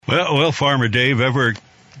Well, Farmer Dave, ever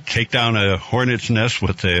take down a hornet's nest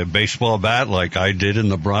with a baseball bat like I did in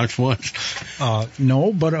the Bronx once?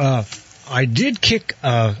 No, but I did kick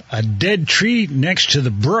a dead tree next to the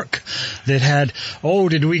brook that had,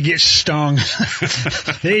 did we get stung?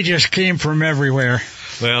 They just came from everywhere.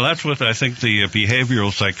 Well, that's what I think the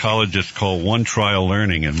behavioral psychologists call one trial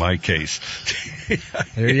learning in my case.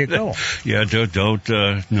 There you go. Yeah, don't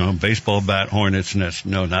baseball bat, hornet's nest.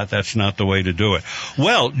 No, that's not the way to do it.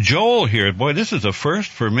 Well, Joel here, boy, this is a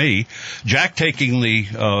first for me. Jack taking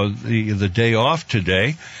the day off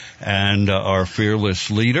today, and our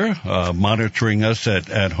fearless leader monitoring us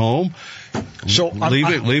at home. So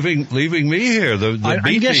leaving me here.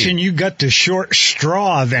 I'm guessing you got the short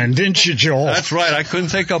straw then, didn't you, Joel? That's right. I couldn't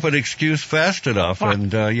think up an excuse fast enough,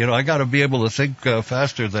 and I got to be able to think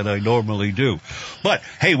faster than I normally do. But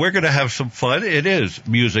hey, we're going to have some fun. It is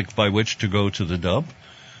music by which to go to the dub.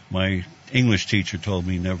 My English teacher told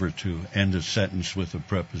me never to end a sentence with a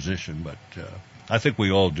preposition, but I think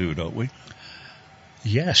we all do, don't we?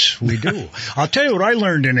 Yes, we do. I'll tell you what I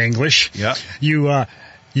learned in English. Yeah.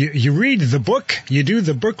 You read the book, you do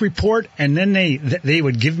the book report, and then they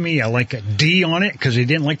would give me a D on it because they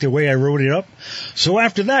didn't like the way I wrote it up. So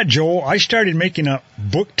after that, Joel, I started making up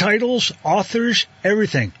book titles, authors,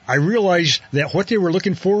 everything. I realized that what they were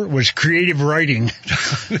looking for was creative writing.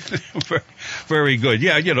 Very good.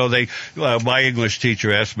 Yeah, my English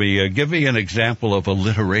teacher asked me, give me an example of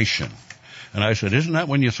alliteration. And I said, isn't that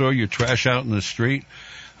when you throw your trash out in the street?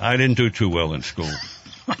 I didn't do too well in school.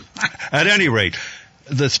 At any rate,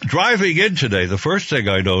 driving in today, the first thing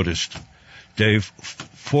I noticed, Dave,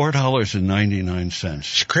 $4.99.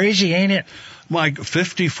 It's crazy, ain't it? Mike,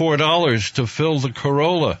 $54 to fill the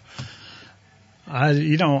Corolla.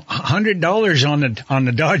 $100 on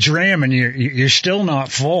the Dodge Ram, and you're still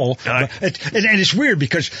not full. And it's weird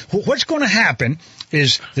because what's going to happen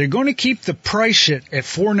is they're going to keep the price at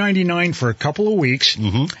 $4.99 for a couple of weeks,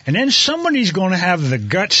 and then somebody's going to have the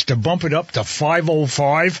guts to bump it up to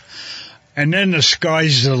 $5.05. And then the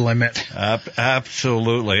sky's the limit.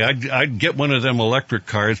 Absolutely. I'd get one of them electric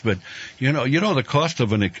cars, but the cost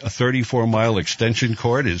of a 34-mile extension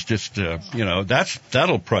cord is just,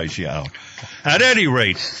 that'll price you out. At any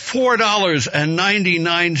rate,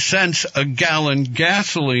 $4.99 a gallon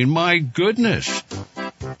gasoline. My goodness.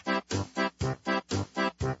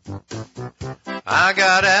 I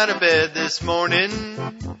got out of bed this morning,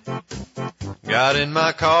 got in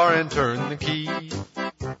my car and turned the key.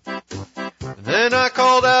 Then I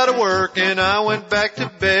called out of work and I went back to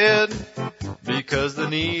bed because the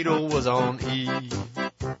needle was on E.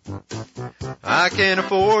 I can't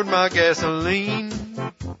afford my gasoline.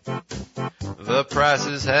 The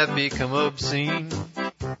prices have become obscene.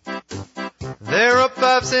 They're up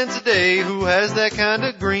 5 cents a day. Who has that kind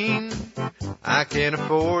of green? I can't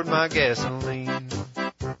afford my gasoline.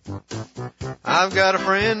 I've got a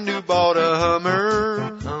friend who bought a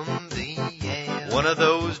Hummer. One of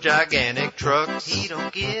those gigantic trucks. He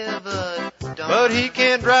don't give a darn. But he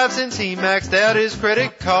can't drive since he maxed out his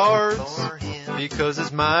credit cards. Because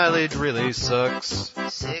his mileage really sucks.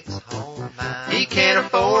 6 whole miles. He can't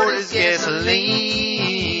afford his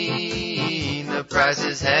gasoline. The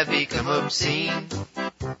prices have become obscene.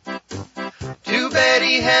 Too bad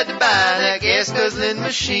he had to buy that gas guzzling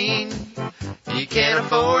machine. He can't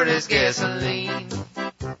afford his gasoline.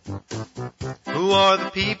 Who are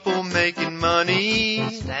the people making money?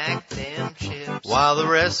 Stack them chips while the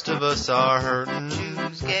rest of us are hurting.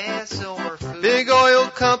 Choose gas or food. Big oil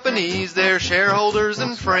companies, their shareholders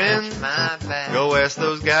and friends. My back. Go ask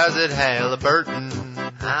those guys at Halliburton.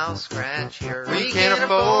 I'll scratch your. We can't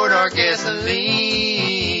afford our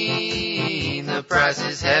gasoline. The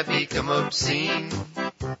prices have become obscene.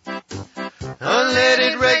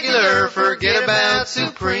 Unleaded regular, forget about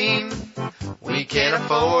supreme. We can't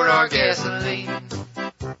afford our gasoline.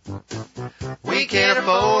 We can't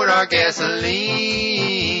afford our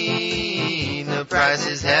gasoline. The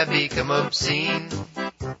prices have become obscene.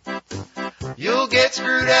 You'll get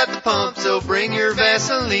screwed at the pump, so bring your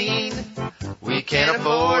Vaseline. We can't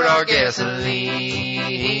afford our gasoline.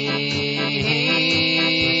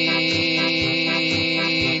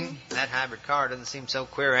 That hybrid car doesn't seem so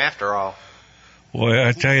queer after all. Boy,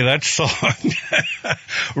 I tell you, that song,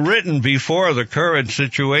 written before the current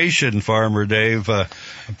situation, Farmer Dave.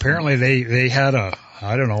 Apparently they had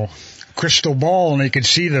crystal ball and they could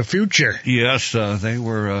see the future. Yes, they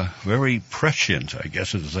were very prescient, I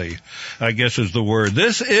guess is the word.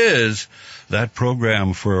 This is that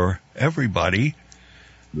program for everybody.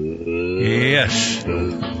 Yes.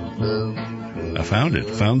 I found it.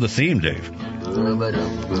 Found the theme, Dave.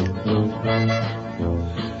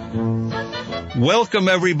 Welcome,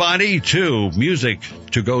 everybody, to Music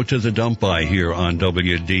to Go to the Dump By here on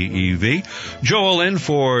WDEV. Joel in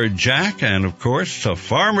for Jack, and, of course,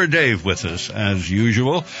 Farmer Dave with us, as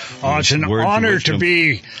usual. Oh, it's an honor to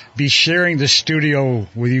be sharing the studio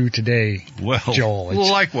with you today, Joel.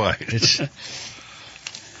 Likewise.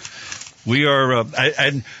 We are,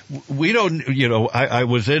 and we don't, I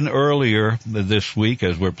was in earlier this week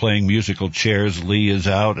as we're playing musical chairs. Lee is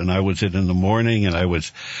out, and I was in the morning, and I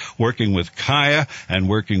was working with Kaya and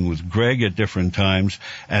working with Greg at different times,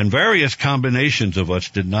 and various combinations of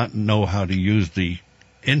us did not know how to use the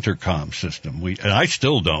intercom system. And I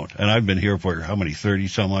still don't, and I've been here for 30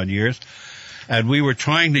 some odd years. And we were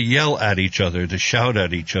trying to yell at each other, to shout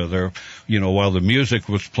at each other, while the music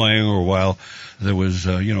was playing or while there was,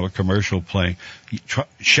 a commercial playing,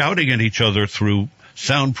 shouting at each other through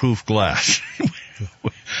soundproof glass,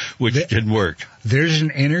 which didn't work. There's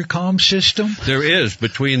an intercom system? There is,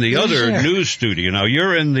 between the other news studio. Now,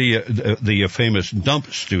 you're in the famous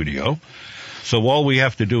dump studio. So all we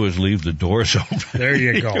have to do is leave the doors open. There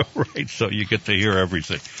you go. Right, so you get to hear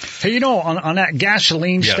everything. Hey, on that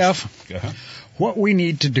gasoline stuff, what we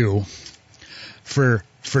need to do for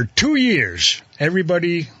 2 years,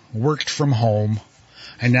 everybody worked from home,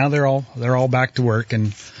 and now they're all back to work,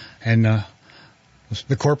 and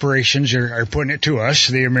the corporations are putting it to us,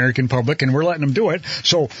 the American public, and we're letting them do it.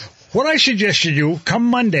 So what I suggest you do come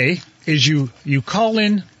Monday is you call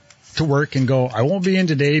in to work and go, I won't be in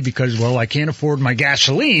today because, I can't afford my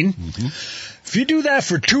gasoline. Mm-hmm. If you do that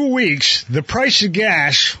for 2 weeks, the price of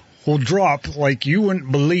gas will drop like you wouldn't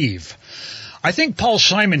believe. I think Paul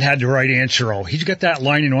Simon had the right answer. He's got that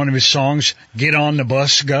line in one of his songs, "Get on the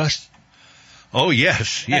bus, Gus." Oh,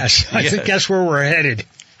 yes. I think that's where we're headed.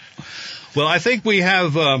 Well, I think we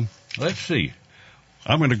have, let's see.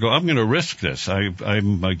 I'm going to risk this.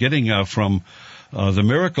 I'm getting from the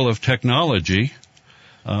miracle of technology,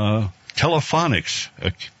 telephonics.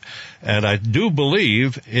 And I do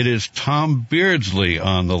believe it is Tom Beardsley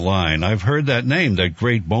on the line. I've heard that name, that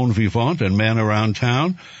great bon vivant and man around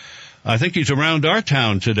town. I think he's around our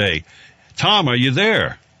town today. Tom, are you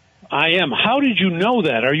there? I am. How did you know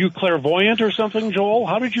that? Are you clairvoyant or something, Joel?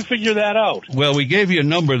 How did you figure that out? Well, we gave you a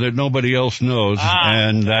number that nobody else knows,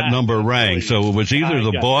 and that number rang. So it was either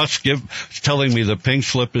the boss telling me the pink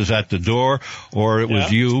slip is at the door, or it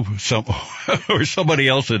was you, or somebody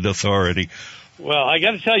else in authority. Well, I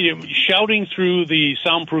got to tell you, shouting through the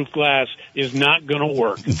soundproof glass is not going to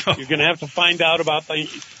work. No. You're going to have to find out about the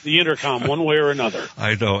intercom one way or another.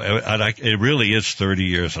 I know. It really is 30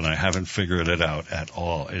 years, and I haven't figured it out at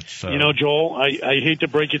all. It's Joel, I hate to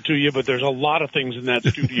break it to you, but there's a lot of things in that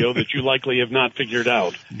studio that you likely have not figured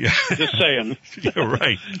out. Yeah. Just saying. You're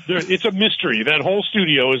right. It's a mystery. That whole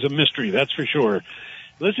studio is a mystery, that's for sure.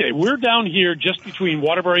 Listen, we're down here just between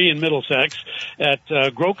Waterbury and Middlesex at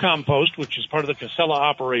Grow Compost, which is part of the Casella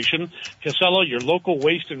operation. Casella, your local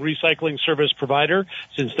waste and recycling service provider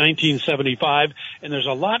since 1975. And there's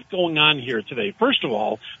a lot going on here today. First of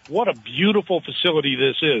all, what a beautiful facility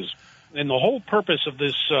this is. And the whole purpose of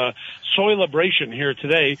this soilibration here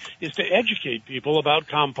today is to educate people about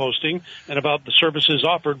composting and about the services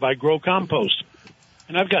offered by Grow Compost.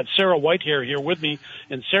 And I've got Sarah Whitehair here with me,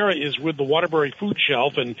 and Sarah is with the Waterbury Food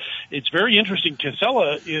Shelf, and it's very interesting.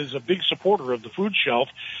 Casella is a big supporter of the food shelf,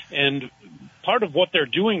 and part of what they're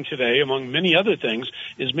doing today, among many other things,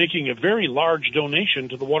 is making a very large donation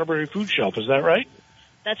to the Waterbury Food Shelf. Is that right?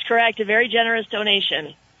 That's correct, a very generous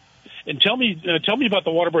donation. And tell me about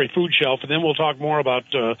the Waterbury Food Shelf, and then we'll talk more about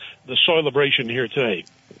the soilibration here today.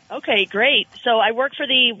 Okay, great. So I work for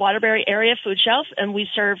the Waterbury Area Food Shelf, and we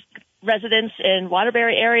serve residents in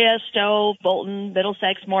Waterbury area, Stowe, Bolton,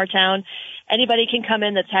 Middlesex, Moortown. Anybody can come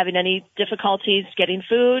in that's having any difficulties getting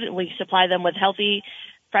food. We supply them with healthy,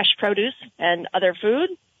 fresh produce and other food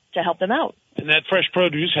to help them out. And that fresh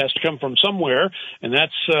produce has to come from somewhere, and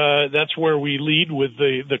that's where we lead with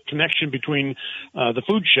the connection between the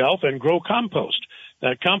food shelf and Grow Compost.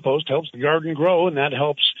 That compost helps the garden grow, and that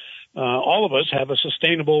helps all of us have a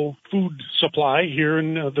sustainable food supply here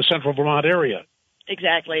in the central Vermont area.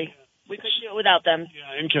 Exactly. We couldn't do it without them.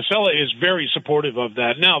 Yeah, and Casella is very supportive of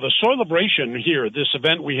that. Now, the soilibration here, this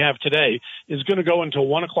event we have today, is going to go until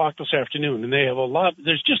 1 o'clock this afternoon. And they have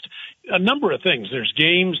there's just a number of things. There's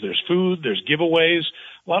games, there's food, there's giveaways,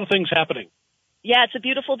 a lot of things happening. Yeah, it's a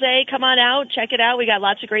beautiful day. Come on out, check it out. We got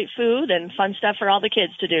lots of great food and fun stuff for all the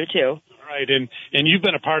kids to do, too. Right, and you've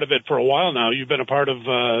been a part of it for a while now. You've been a part of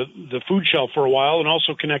the food shelf for a while and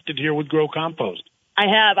also connected here with Grow Compost. I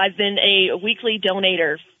have. I've been a weekly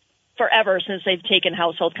donator forever since they've taken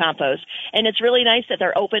household compost. And it's really nice that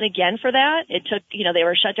they're open again for that. It took, they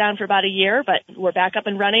were shut down for about a year, but we're back up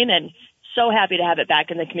and running and so happy to have it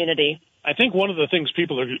back in the community. I think one of the things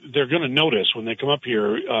they're going to notice when they come up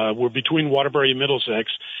here, we're between Waterbury and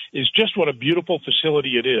Middlesex, is just what a beautiful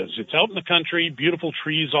facility it is. It's out in the country, beautiful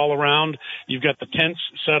trees all around. You've got the tents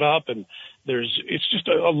set up, and it's just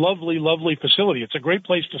a lovely, lovely facility. It's a great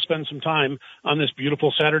place to spend some time on this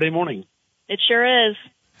beautiful Saturday morning. It sure is.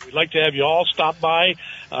 We'd like to have you all stop by.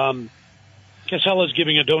 Casella is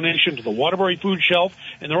giving a donation to the Waterbury Food Shelf,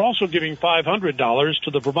 and they're also giving $500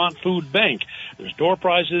 to the Vermont Food Bank. There's door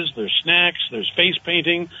prizes, there's snacks, there's face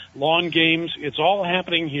painting, lawn games. It's all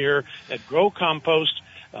happening here at Grow Compost,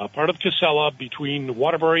 part of Casella, between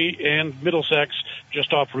Waterbury and Middlesex,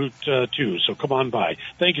 just off Route 2. So come on by.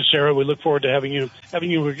 Thank you, Sarah. We look forward to having you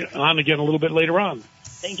on again a little bit later on.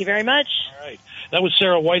 Thank you very much. All right. That was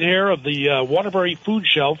Sarah Whitehair of the Waterbury Food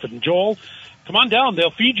Shelf. And Joel, come on down.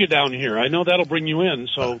 They'll feed you down here. I know that'll bring you in.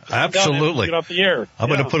 So absolutely, get off the air. I'm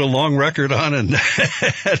going to put a long record on and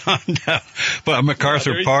head on down. But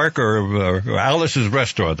MacArthur Park or Alice's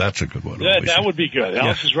Restaurant. That's a good one. That would be good.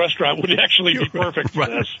 Alice's Restaurant would actually be perfect for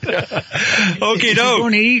this. Okie doke. If you're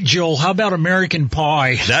going to eat, Joel, how about American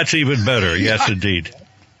Pie? That's even better. Yes, indeed.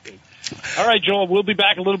 All right, Joel, we'll be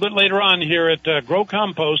back a little bit later on here at Grow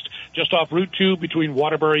Compost, just off Route 2 between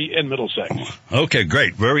Waterbury and Middlesex. Okay,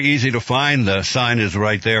 great. Very easy to find. The sign is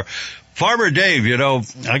right there. Farmer Dave,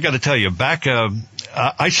 I got to tell you,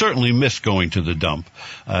 I certainly miss going to the dump.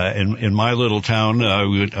 In my little town,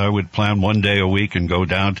 I would plan one day a week and go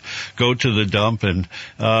to the dump. And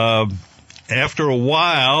after a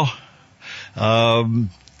while,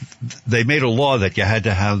 they made a law that you had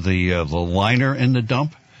to have the liner in the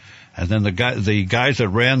dump. And then the guys that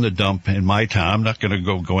ran the dump in my town, I'm not going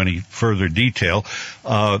to go any further detail,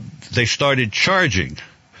 they started charging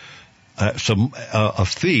a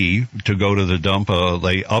fee to go to the dump.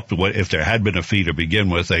 They upped if there had been a fee to begin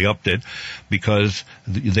with, they upped it because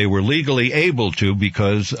they were legally able to,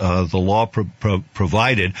 because the law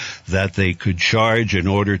provided that they could charge in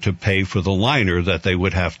order to pay for the liner that they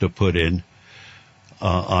would have to put in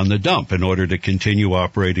on the dump in order to continue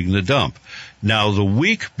operating the dump. Now, the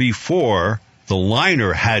week before the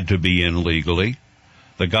liner had to be in legally,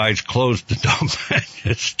 the guys closed the dump and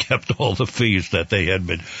just kept all the fees that they had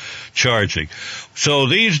been charging. So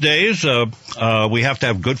these days, we have to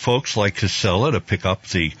have good folks like Casella to pick up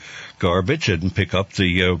the garbage and pick up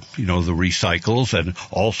the recycles, and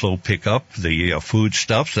also pick up the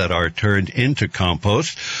foodstuffs that are turned into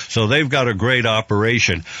compost. So they've got a great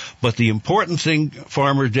operation. But the important thing,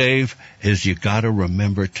 Farmer Dave, is you got to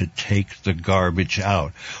remember to take the garbage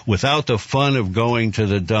out. Without the fun of going to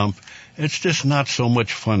the dump, it's just not so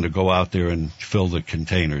much fun to go out there and fill the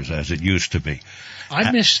containers as it used to be. I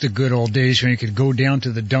miss the good old days when you could go down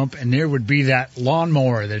to the dump and there would be that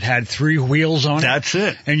lawnmower that had 3 wheels on it. That's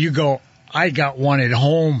it. And you go, I got one at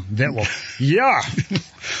home that will, yeah.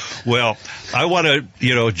 Well, I want to,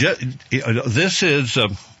 this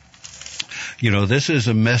is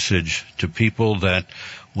a message to people that,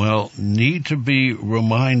 need to be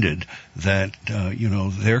reminded that,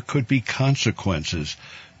 there could be consequences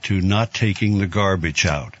to not taking the garbage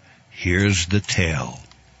out. Here's the tale.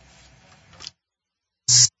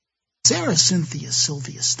 Sarah Cynthia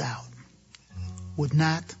Sylvia Stout would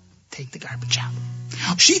not take the garbage out.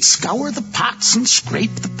 She'd scour the pots and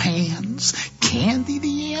scrape the pans, candy the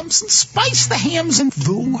yams and spice the hams, and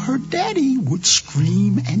though her daddy would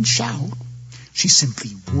scream and shout, she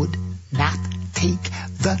simply would not take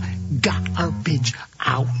the garbage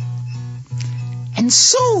out. And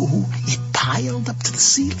so it piled up to the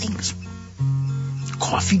ceilings.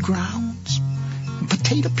 Coffee grounds and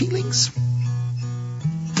potato peelings,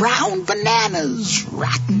 brown bananas,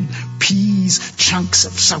 rotten peas, chunks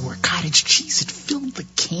of sour cottage cheese. It filled the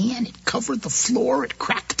can, it covered the floor, it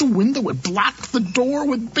cracked the window, it blocked the door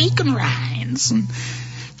with bacon rinds and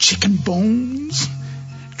chicken bones,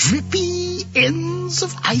 drippy ends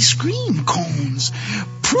of ice cream cones,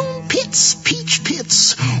 prune pits, peach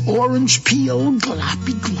pits, orange peel,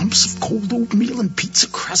 gloppy glumps of cold oatmeal and pizza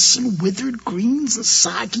crusts and withered greens and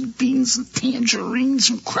soggy beans and tangerines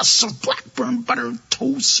and crusts of blackburn buttered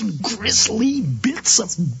toast and grisly bits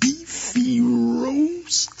of beefy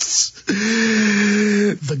roasts.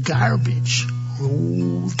 The garbage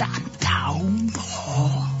rolled on down the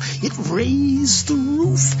hall. It raised the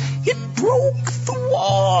roof. It broke the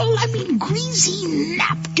wall. Greasy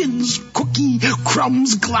napkins, cookie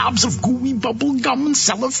crumbs, globs of gooey bubble gum and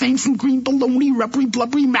cellophane from green bologna, rubbery,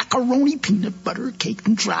 blubbery macaroni, peanut butter, caked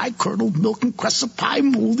and dry, curdled milk and crusts of pie,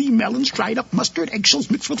 moldy melons, dried up mustard,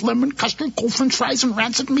 eggshells mixed with lemon, custard, cold french fries and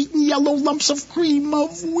rancid meat, and yellow lumps of cream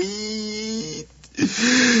of wheat.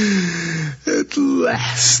 At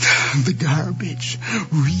last, the garbage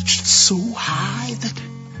reached so high that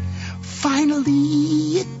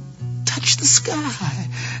finally it touched the sky,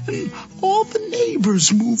 and all the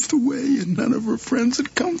neighbors moved away, and none of her friends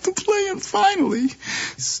had come to play, and finally,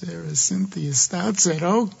 Sarah Cynthia Stout said,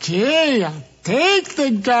 "Okay, I'll take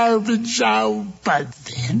the garbage out." But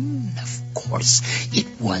then, of course,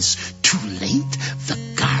 it was too late. The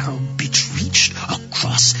garbage reached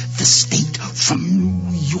across the state from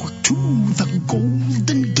New York to the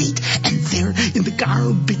Golden Gate, and there in the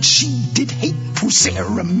garbage she did hate. Poor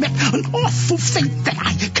Sarah met an awful fate that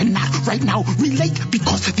I cannot right now relate,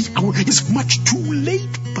 because the hour is much too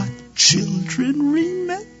late. But children,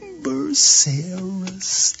 remember Sarah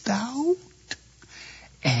Stout,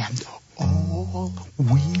 and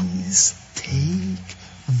always take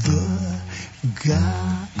the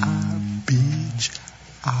garbage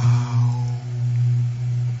out.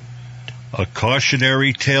 A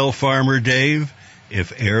cautionary tale, Farmer Dave,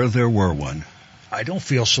 if e'er there were one. I don't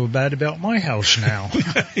feel so bad about my house now.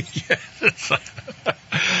 Yes.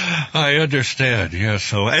 I understand. Yeah.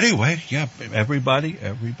 So anyway, yeah, everybody,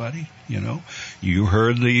 you know, you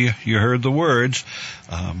heard the words.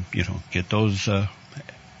 Get those,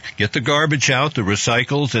 get the garbage out, the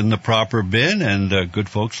recycles in the proper bin, and good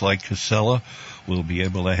folks like Casella will be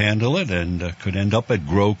able to handle it, and could end up at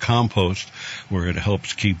Grow Compost, where it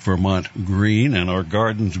helps keep Vermont green and our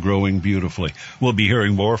gardens growing beautifully. We'll be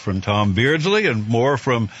hearing more from Tom Beardsley and more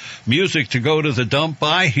from Music to Go to the Dump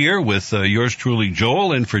By here with yours truly,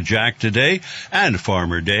 Joel, in for Jack today, and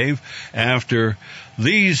Farmer Dave, after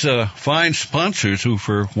these fine sponsors who,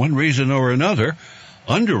 for one reason or another,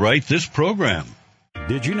 underwrite this program.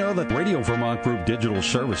 Did you know that Radio Vermont Group Digital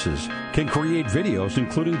Services can create videos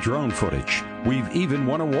including drone footage? We've even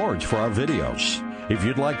won awards for our videos. If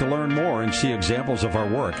you'd like to learn more and see examples of our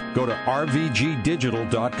work, go to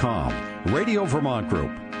rvgdigital.com. Radio Vermont Group.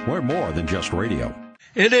 We're more than just radio.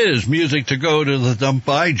 It is Music to Go to the Dump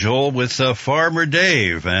By, Joel, with Farmer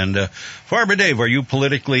Dave. And Farmer Dave, are you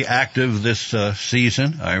politically active this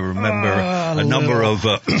season? I remember a number of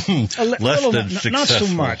less than successful. Not so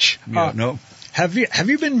much. Yeah, no. Have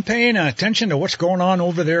you been paying attention to what's going on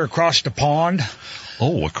over there across the pond?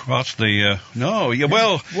 Oh, across the no, yeah.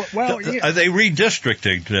 Well, yeah. Are they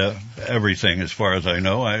redistricting everything? As far as I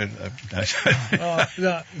know,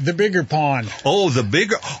 the bigger pond. Oh, the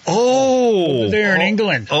bigger. Oh, over there in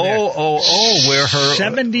England. Where her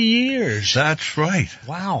 70 years. That's right.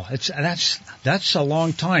 Wow, that's a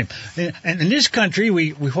long time. And in this country,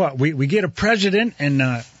 we get a president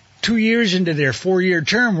and. 2 years into their 4-year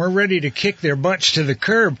term, we're ready to kick their butts to the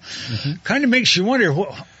curb. Mm-hmm. Kind of makes you wonder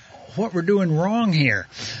what we're doing wrong here.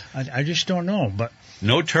 I just don't know. But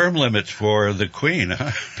no term limits for the Queen,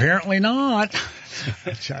 huh? Apparently not.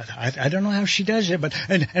 I don't know how she does it, but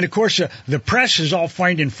and of course the press is all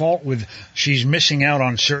finding fault with she's missing out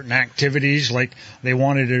on certain activities, like they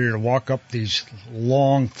wanted her to walk up these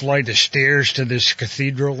long flight of stairs to this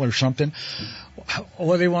cathedral or something.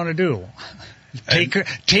 What do they want to do?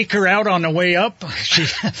 Take her out on the way up.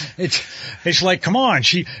 It's like, come on,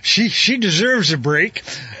 she deserves a break.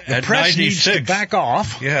 The press 96, needs to back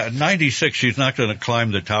off. Yeah, at 96, she's not going to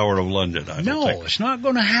climb the Tower of London. I don't think. It's not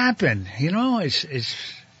going to happen. You know, it's.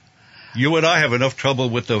 You and I have enough trouble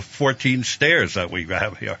with the 14 stairs that we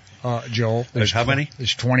have here. Joel, there's how many?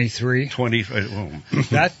 There's 23. 20.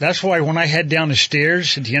 That's why when I head down the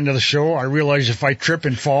stairs at the end of the show, I realize if I trip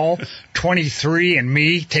and fall, 23 and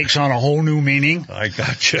me takes on a whole new meaning. I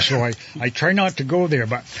gotcha. So I try not to go there.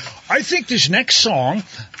 But I think this next song,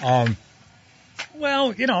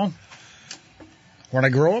 well, you know, when I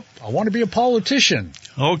grow up, I want to be a politician.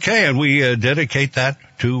 Okay, and we dedicate that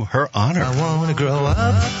to her honor. I want to grow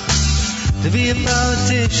up to be a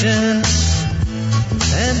politician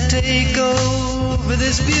and take over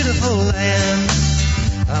this beautiful land.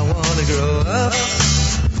 I want to grow up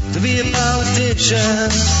to be a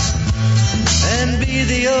politician and be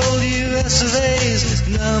the old US of A's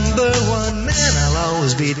 #1 man. I'll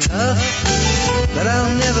always be tough, but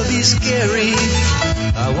I'll never be scary.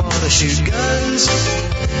 I want to shoot guns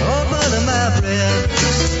or butter my bread.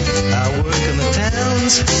 I work in the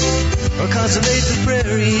towns or conservate the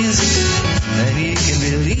prairies, and you can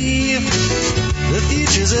believe the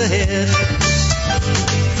future's ahead.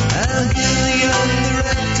 I'll give the young the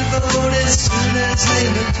right to vote as soon as they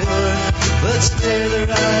mature, but spare the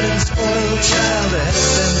right and spoiled child to help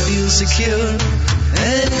them feel secure.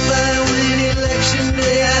 And if I win election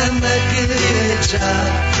day, I might give it a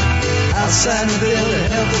shot. I'll sign a bill to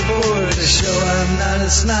help the poor, to show I'm not a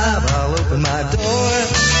snob. I'll open my door,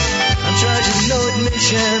 I'm charging no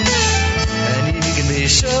admission, and you can be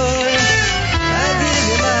sure I give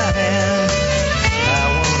me my hand. I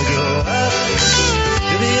want to grow up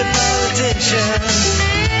to be a politician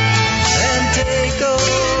and take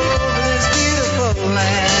over this beautiful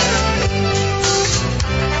land.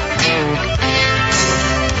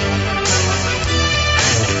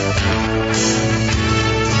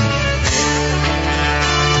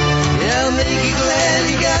 Yeah, I'll make you glad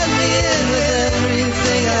you got me in with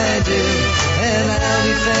everything I do, and I'll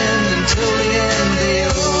defend until the end the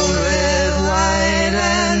old red, white,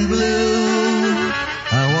 and blue.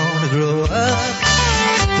 I want to grow up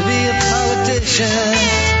to be a politician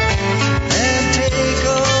and take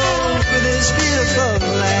over this beautiful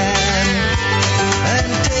land,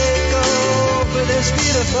 and take over this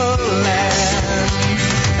beautiful land,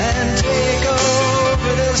 and take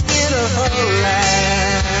over this beautiful land.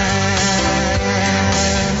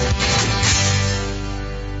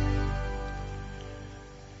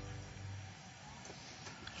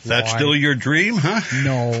 That's still your dream, huh?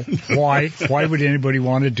 No. Why? Why would anybody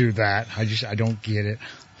want to do that? I don't get it.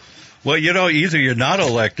 Well, either you're not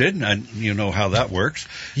elected, and you know how that works.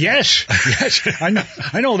 Yes,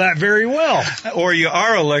 I know that very well. Or you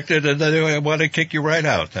are elected, and then they want to kick you right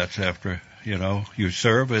out. That's after, you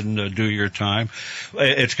serve and do your time.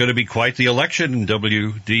 It's going to be quite the election.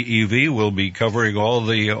 WDEV will be covering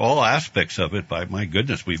all aspects of it. By my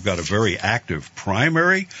goodness, we've got a very active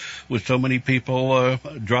primary with so many people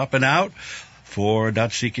dropping out for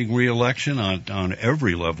not seeking re-election on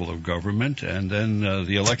every level of government, and then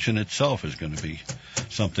the election itself is going to be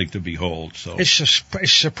something to behold. So it's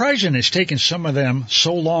surprising it's taken some of them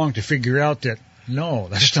so long to figure out that, no,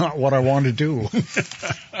 that's not what I want to do.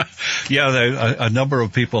 Yeah, a number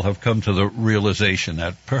of people have come to the realization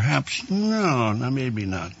that perhaps, maybe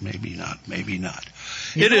not.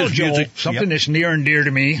 It is Joel, music. Something that's near and dear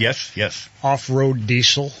to me. Yes. Off-road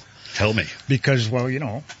diesel. Tell me. Because,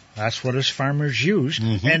 that's what us farmers use.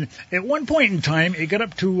 Mm-hmm. And at one point in time, it got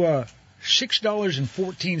up to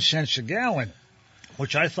 $6.14 a gallon,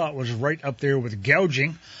 which I thought was right up there with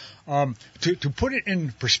gouging. To put it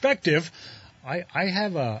in perspective, I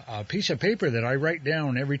have a piece of paper that I write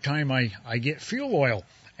down every time I get fuel oil.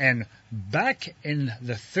 And back in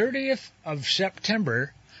the 30th of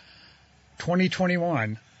September,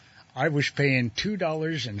 2021, I was paying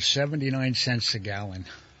 $2.79 a gallon.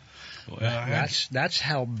 Well, that's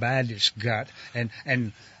how bad it's got, and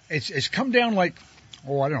it's come down like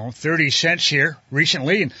 30 cents here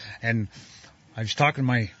recently, and I was talking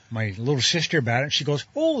to my little sister about it, and she goes,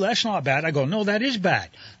 "Oh, that's not bad." I go, "No, that is bad.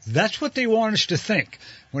 That's what they want us to think.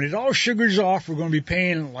 When it all sugars off, we're going to be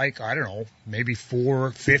paying maybe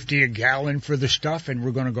 $4.50 a gallon for the stuff, and we're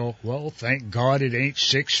going to go, well, thank God it ain't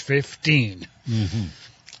 $6.15." Mm-hmm.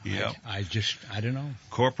 Yeah, I don't know.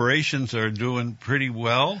 Corporations are doing pretty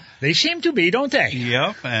well. They seem to be, don't they?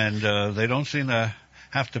 Yep, and they don't seem to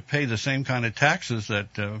have to pay the same kind of taxes that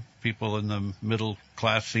people in the middle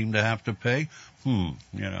class seem to have to pay.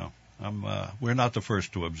 We're not the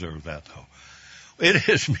first to observe that, though. It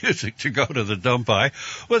is music to go to the dump by,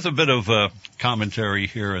 with a bit of commentary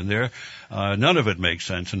here and there. None of it makes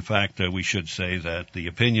sense. In fact, we should say that the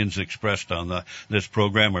opinions expressed on this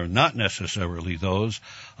program are not necessarily those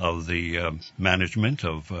of the management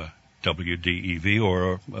of WDEV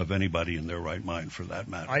or of anybody in their right mind, for that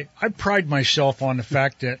matter. I pride myself on the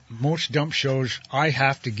fact that most dump shows, I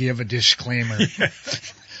have to give a disclaimer.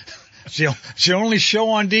 It's the only show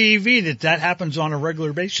on DEV that happens on a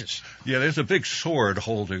regular basis. Yeah, there's a big sword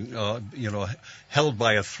holding, held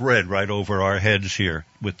by a thread right over our heads here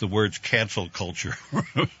with the words cancel culture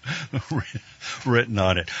written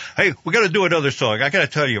on it. Hey, we got to do another song. I got to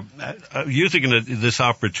tell you, using this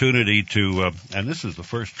opportunity to, and this is the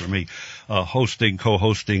first for me,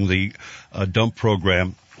 co-hosting the dump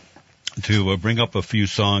program, to bring up a few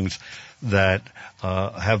songs that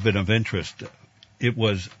have been of interest. It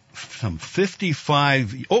was some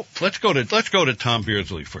 55. Let's go to Tom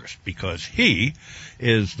Beardsley first, because he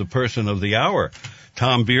is the person of the hour.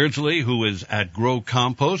 Tom Beardsley, who is at Grow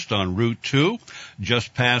Compost on Route 2,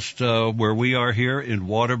 just past where we are here in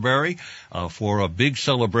Waterbury, for a big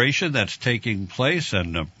celebration that's taking place,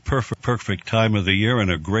 and a perfect time of the year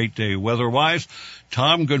and a great day weather-wise.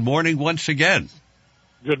 Tom, good morning once again.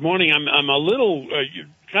 Good morning. I'm a little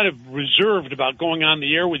kind of reserved about going on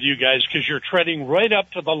the air with you guys because you're treading right up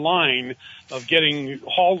to the line of getting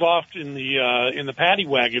hauled off in the paddy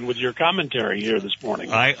wagon with your commentary here this morning.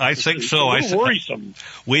 I think so. It's a little worrisome.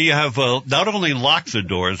 We have not only locked the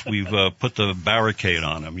doors, we've put the barricade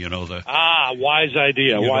on them. Wise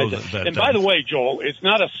idea. And by the way, Joel, it's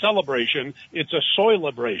not a celebration; it's a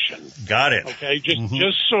soilibration. Got it. Okay,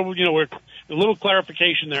 just so we're a little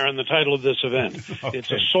clarification there on the title of this event. Okay.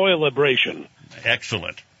 It's a soil-libration.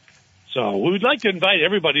 Excellent. So we would like to invite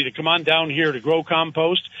everybody to come on down here to Grow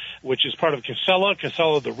Compost, which is part of Casella,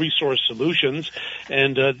 the Resource Solutions.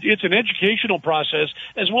 And it's an educational process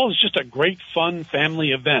as well as just a great, fun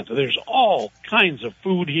family event. There's all kinds of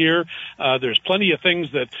food here. There's plenty of things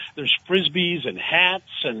there's Frisbees and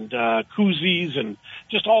hats and koozies and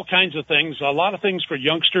just all kinds of things. A lot of things for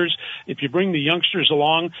youngsters. If you bring the youngsters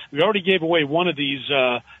along, we already gave away one of these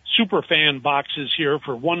super fan boxes here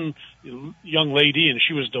for one young lady, and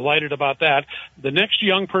she was delighted about that. The next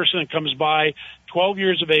young person that comes by, 12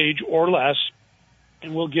 years of age or less,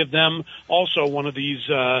 and we'll give them also one of these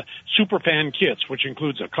super fan kits, which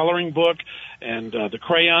includes a coloring book and the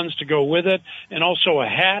crayons to go with it, and also a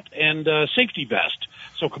hat and a safety vest.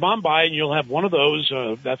 So come on by and you'll have one of those.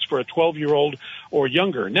 That's for a 12-year-old or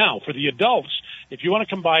younger. Now, for the adults, if you want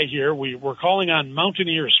to come by here, we're calling on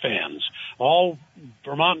Mountaineers fans, all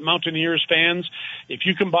Vermont Mountaineers fans. If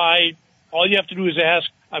you come by, all you have to do is ask.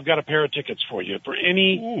 I've got a pair of tickets for you for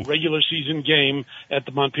any regular season game at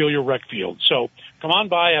the Montpelier Rec Field. So come on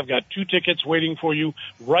by. I've got 2 tickets waiting for you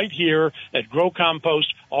right here at Grow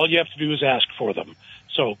Compost. All you have to do is ask for them.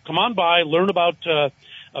 So come on by, learn about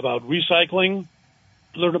recycling,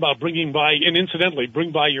 learn about bringing by, and incidentally,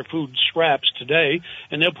 bring by your food scraps today,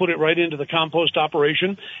 and they'll put it right into the compost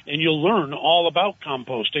operation, and you'll learn all about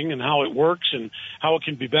composting and how it works and how it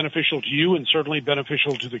can be beneficial to you and certainly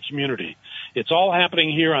beneficial to the community. It's all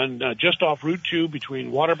happening here on just off Route 2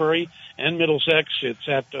 between Waterbury and Middlesex. It's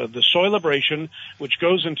at the Soil-libration, which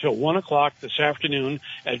goes until 1 o'clock this afternoon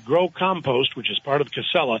at Grow Compost, which is part of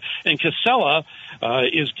Casella. And Casella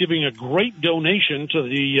is giving a great donation to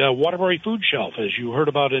the Waterbury Food Shelf, as you heard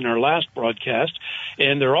about in our last broadcast.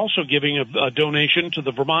 And they're also giving a donation to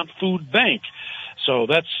the Vermont Food Bank. So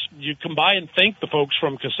you come by and thank the folks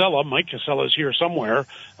from Casella. Mike Casella is here somewhere.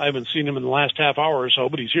 I haven't seen him in the last half hour or so,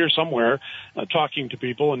 but he's here somewhere talking to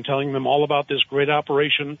people and telling them all about this great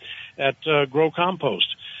operation at Grow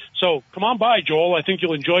Compost. So come on by, Joel. I think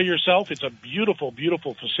you'll enjoy yourself. It's a beautiful,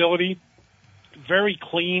 beautiful facility. Very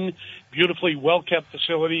clean, beautifully well-kept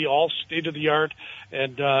facility, all state-of-the-art,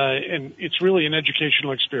 and it's really an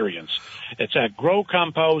educational experience. It's at Grow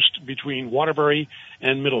Compost between Waterbury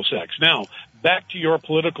and Middlesex. Now, back to your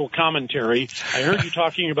political commentary. I heard you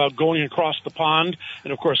talking about going across the pond,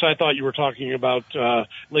 and of course I thought you were talking about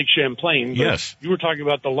Lake Champlain. Yes. You were talking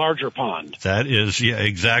about the larger pond. That is, yeah,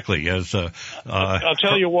 exactly. I'll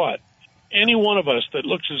tell you what. Any one of us that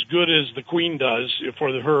looks as good as the Queen does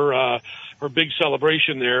for her big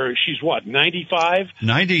celebration there, she's what, 95?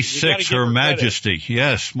 96, Her Majesty.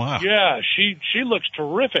 Yes, wow. Yeah, she looks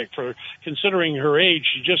terrific for considering her age.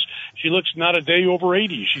 She looks not a day over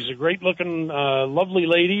 80. She's a great looking, lovely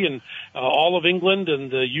lady, and all of England and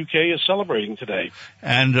the UK is celebrating today.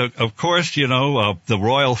 And of course, the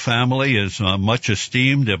royal family is much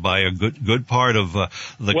esteemed by a good part of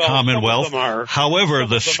the Commonwealth. Some of them are. However,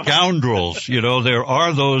 the scoundrels, there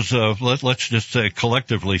are those. Let's just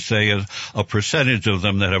collectively say a percentage of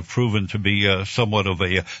them that have proven to be somewhat of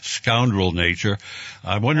a scoundrel nature.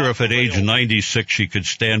 I wonder if at age 96 she could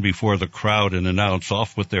stand before the crowd and announce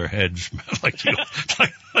 "off with their heads,"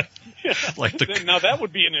 Now that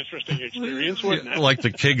would be an interesting experience, wouldn't it? Like the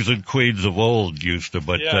kings and queens of old used to.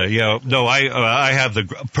 But I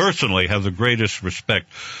personally have the greatest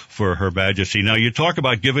respect for Her Majesty. Now you talk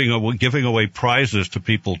about giving away prizes to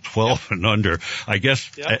people 12 and under. I guess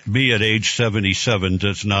me at age 77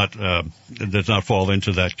 does not fall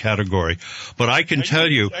into that category. But I can tell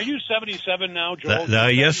you. Are you 77 now, Joel?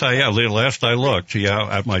 Yes, I am. Last I looked,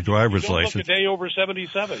 at my driver's license. Look a day over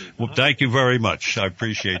 77. Well, thank you very much. I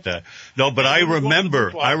appreciate that. No, but I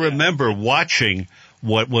remember watching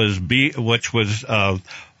which was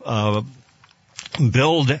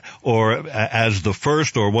billed or as the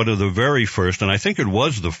first or one of the very first, and I think it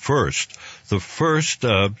was the first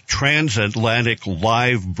transatlantic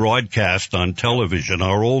live broadcast on television,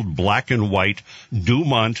 our old black and white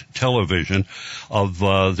Dumont television of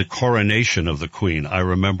the coronation of the Queen. I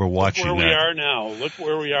remember watching that. Look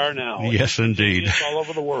where we are now. Yes, indeed. It's all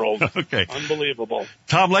over the world. Okay. Unbelievable.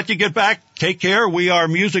 Tom, let you get back. Take care. We are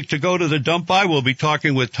Music to Go to the Dump By. We'll be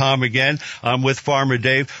talking with Tom again. I'm with Farmer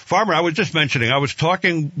Dave. Farmer, I was just mentioning, I was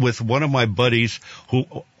talking with one of my buddies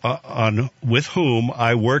with whom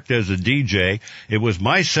I worked as a DJ. It was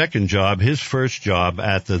my second job, his first job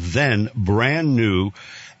at the then brand new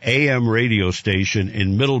AM radio station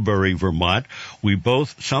in Middlebury, Vermont. We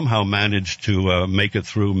both somehow managed to make it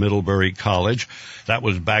through Middlebury College. That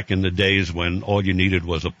was back in the days when all you needed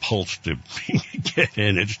was a pulse to get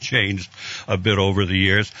in. It's changed a bit over the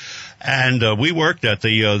years. And we worked at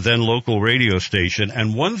the then local radio station,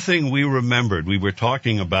 and one thing we remembered, we were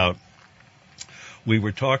talking about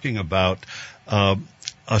a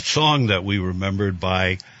song that we remembered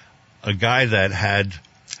by a guy that had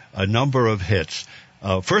a number of hits.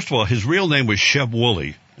 First of all, his real name was Sheb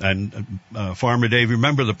Woolley. And Farmer Dave,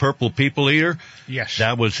 remember the Purple People Eater? Yes.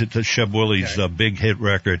 That was Sheb Woolley's big hit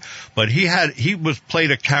record. But he played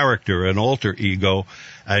a character, an alter ego,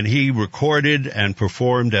 and he recorded and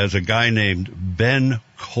performed as a guy named Ben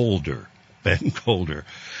Colder. Ben Colder.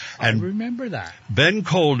 And I remember that. Ben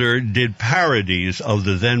Colder did parodies of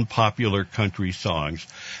the then popular country songs,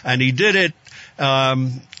 and he did it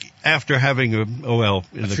after having the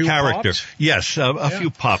character. Pops? Yes, a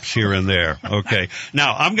few pops here and there. Okay.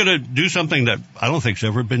 Now, I'm going to do something that I don't think's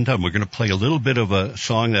ever been done. We're going to play a little bit of a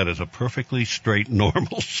song that is a perfectly straight,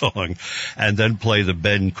 normal song, and then play the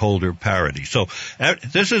Ben Colder parody. So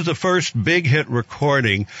this is the first big hit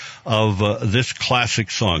recording of this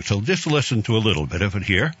classic song. So just listen to a little bit of it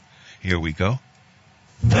here. Here we go.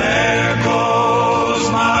 There goes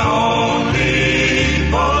my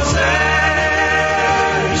only possession.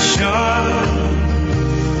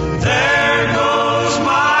 There goes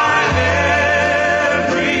my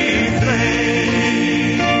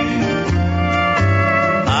everything.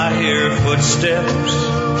 I hear footsteps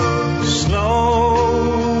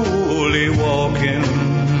slowly walking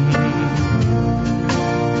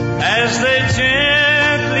as they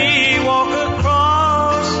gently walk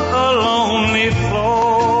across a lonely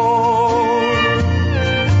floor,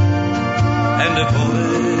 and a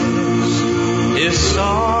voice is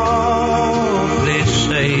softly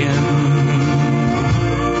saying,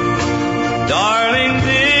 darling,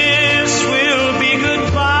 this will be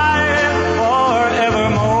goodbye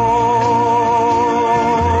forevermore.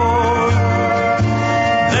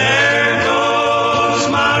 There goes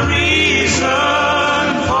my reason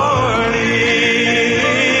for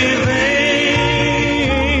living.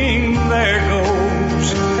 There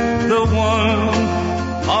goes the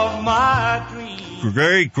one of my dreams.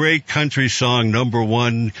 Great, great country song, number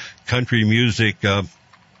one country music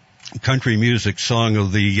song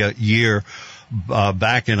of the year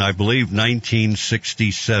back in, I believe,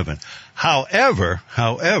 1967. However,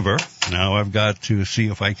 now I've got to see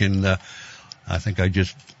if I can, I think I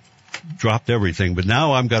just dropped everything, but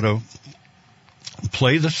now I'm going to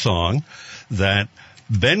play the song that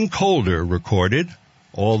Ben Colder recorded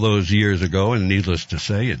all those years ago, and needless to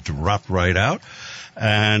say, it dropped right out.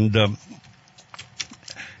 And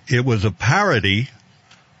it was a parody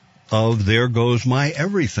of There Goes My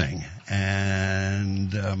Everything.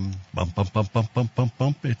 And bump, bump, bump, bump, bump, bump,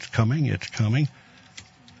 bump, it's coming.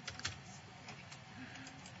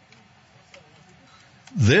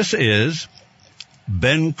 This is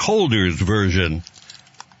Ben Colder's version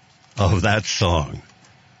of that song.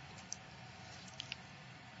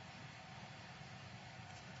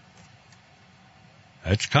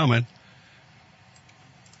 It's coming.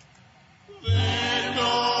 There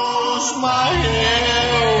goes my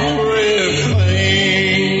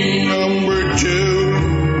everything. Number two,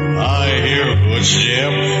 I hear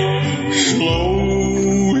footsteps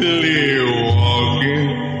slowly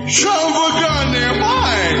walking. Son of a gun, am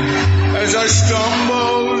I? As I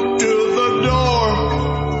stumble to the door,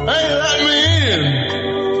 hey, let me in.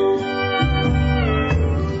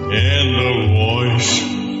 And the voice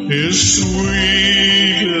is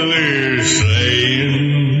sweetly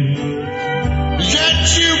saying, is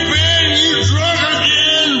that you, Ben? You drunk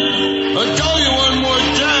again? I'll tell you one more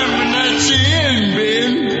time, and that's the end,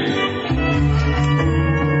 Ben.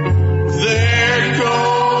 There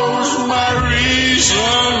goes my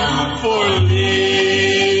reason for living.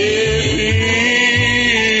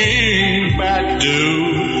 Back to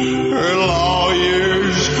her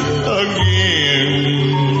lawyers again.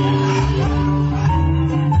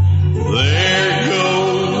 There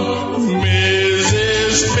goes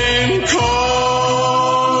Mrs. Ben Colder.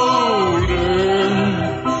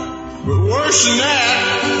 But worse than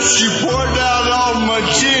that, she poured out all my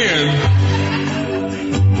gin.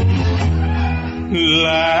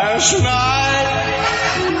 Last night,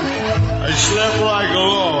 I slept like a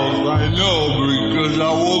log. I know, because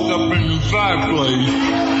I woke up in the fireplace.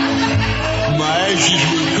 My ashes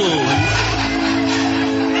were cold.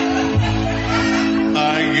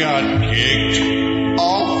 I got kicked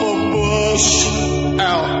off a bus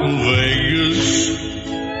out in Vegas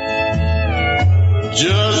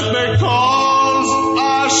just because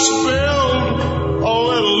I spilled a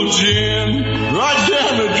little gin right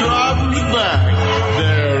down the driver's back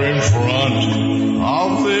there in front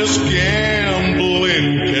of this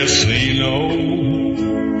gambling casino.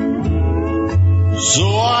 So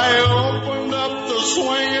I opened up the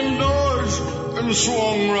swinging door and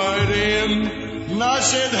swung right in. And I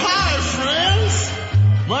said, hi, friends.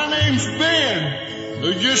 My name's Ben.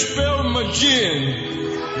 They just spilled my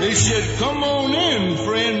gin. They said, come on in,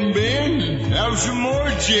 friend Ben. Have some more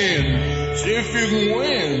gin. See if you can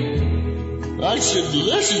win. I said,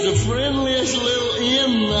 this is the friendliest little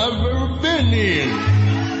inn I've ever been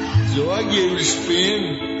in. So I gave it a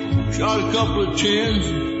spin, shot a couple of tins.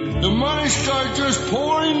 The money started just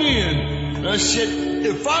pouring in. I said,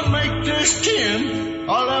 if I make this 10,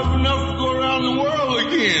 I'll have enough to go around the world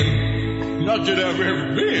again. Not that I've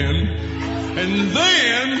ever been. And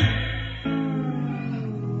then,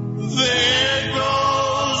 there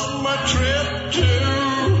goes my trip to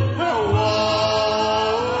Hawaii.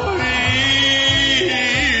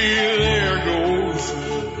 There goes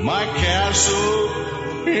my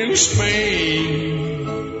castle in Spain.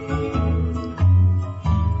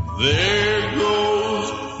 There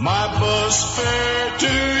goes my bus fare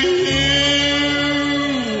to Yuma.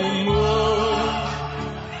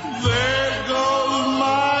 There goes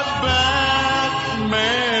my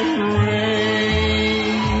Batman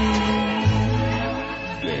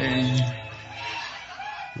ring.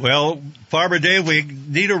 Well, Farmer Dave, we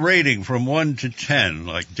need a rating from 1 to 10,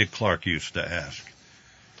 like Dick Clark used to ask.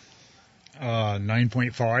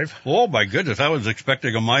 9.5. Oh, my goodness. I was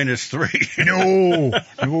expecting a -3.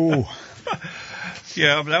 No.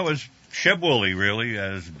 Yeah, that was Sheb Woolley, really,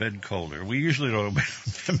 as Ben Kohler. We usually don't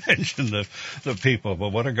mention the people,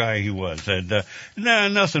 but what a guy he was. And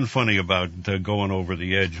nothing funny about going over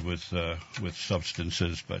the edge with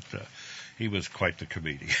substances, but he was quite the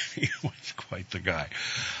comedian. He was quite the guy.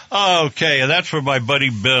 Okay, and that's for my buddy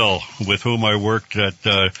Bill, with whom I worked at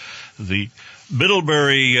the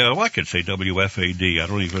Middlebury, I could say WFAD. I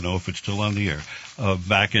don't even know if it's still on the air.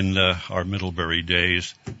 Back in our Middlebury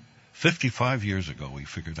days, 55 years ago, we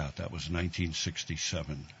figured out that was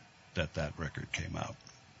 1967 that record came out.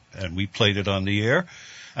 And we played it on the air,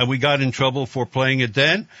 and we got in trouble for playing it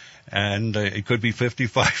then, and it could be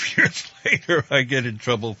 55 years later I get in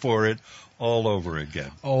trouble for it all over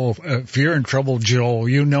again. Oh, if you're in trouble, Joel,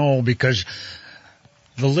 you know, because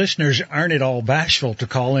the listeners aren't at all bashful to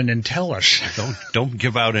call in and tell us. Don't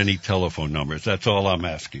give out any telephone numbers. That's all I'm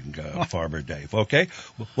asking, Farmer Dave. Okay?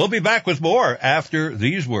 We'll be back with more after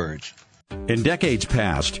these words. In decades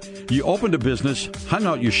past, you opened a business, hung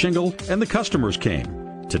out your shingle, and the customers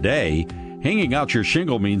came. Today, hanging out your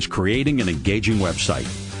shingle means creating an engaging website.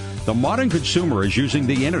 The modern consumer is using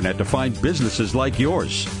the internet to find businesses like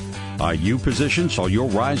yours. Are you positioned so you'll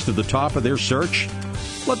rise to the top of their search?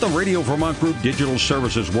 Let the Radio Vermont Group Digital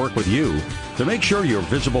Services work with you to make sure you're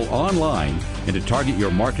visible online and to target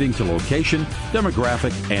your marketing to location,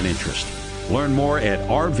 demographic, and interest. Learn more at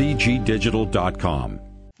rvgdigital.com.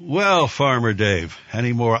 Well, Farmer Dave,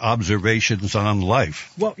 any more observations on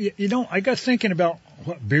life? Well, you know, I got thinking about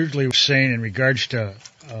what Beardsley was saying in regards to,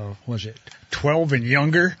 was it 12 and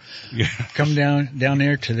younger? Yeah. Come down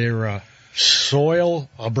there to their soil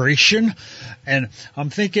abrasion. And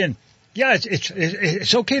I'm thinking, yeah,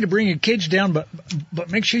 it's okay to bring your kids down, but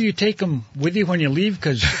make sure you take them with you when you leave,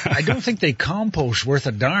 because I don't think they compost worth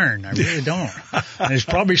a darn. I really don't. And there's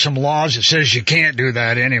probably some laws that says you can't do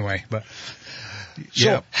that anyway. But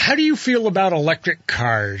so, how do you feel about electric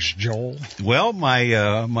cars, Joel? Well,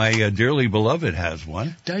 my dearly beloved has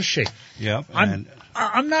one. Does she? Yeah.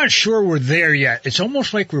 I'm not sure we're there yet. It's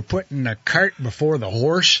almost like we're putting the cart before the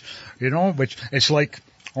horse, you know, but it's like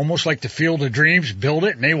almost like the Field of Dreams, build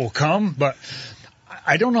it and they will come. But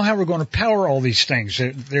I don't know how we're going to power all these things.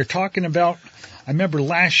 They're talking about, I remember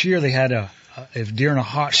last year they had during a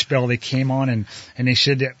hot spell, they came on and they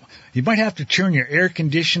said that you might have to turn your air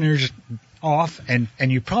conditioners off and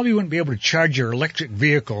you probably wouldn't be able to charge your electric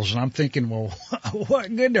vehicles. And I'm thinking, well,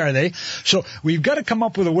 what good are they? So we've got to come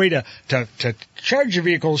up with a way to charge your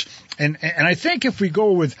vehicles. And I think if we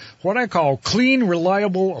go with what I call clean,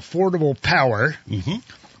 reliable, affordable power, mm-hmm.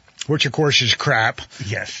 which of course is crap.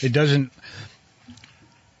 Yes. It doesn't.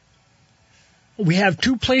 We have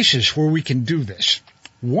two places where we can do this.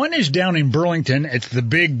 One is down in Burlington. It's the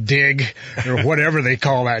Big Dig, or whatever they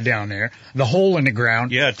call that down there, the hole in the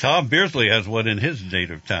ground. Yeah, Tom Beardsley has one in his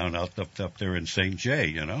native town up there in St. J,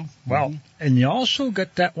 you know. Well, and you also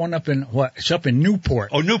got that one up in, it's up in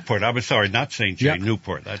Newport. Oh, Newport. I was sorry, not St. J, yep.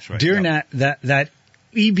 Newport. That's right. During that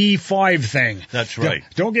EB5 thing. That's right.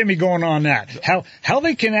 Don't get me going on that. How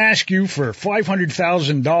they can ask you for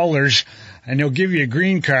 $500,000 and they'll give you a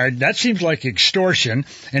green card, that seems like extortion.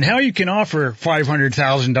 And how you can offer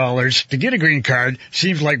 $500,000 to get a green card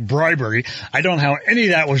seems like bribery. I don't know how any of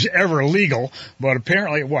that was ever legal, but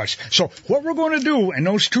apparently it was. So what we're going to do in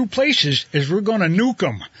those two places is we're going to nuke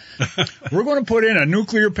them. We're going to put in a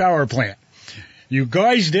nuclear power plant. you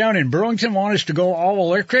guys down in Burlington want us to go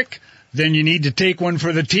all electric, then you need to take one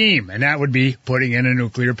for the team, and that would be putting in a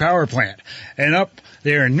nuclear power plant. And up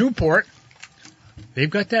there in Newport, they've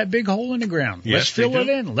got that big hole in the ground. Yes, Let's fill it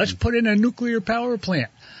in. Let's put in a nuclear power plant.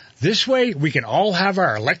 This way, we can all have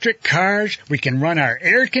our electric cars, we can run our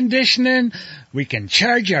air conditioning, we can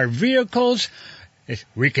charge our vehicles,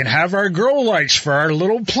 we can have our grow lights for our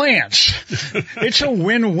little plants. It's a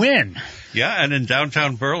win-win. Yeah, and in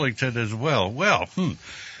downtown Burlington as well. Well,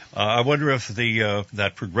 I wonder if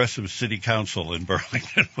that progressive city council in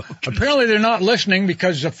Burlington will Apparently they're not listening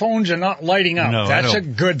because the phones are not lighting up. No, That's a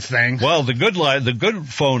good thing. Well, the good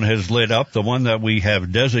phone has lit up, the one that we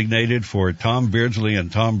have designated for Tom Beardsley and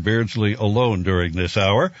Tom Beardsley alone during this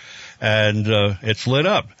hour, and it's lit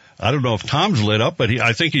up. I don't know if Tom's lit up, but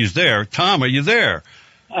I think he's there. Tom, are you there?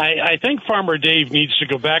 I think Farmer Dave needs to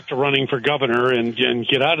go back to running for governor and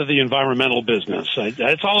get out of the environmental business.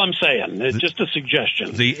 That's all I'm saying. It's just a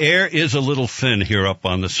suggestion. The air is a little thin here up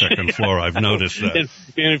on the second floor. I've noticed that. And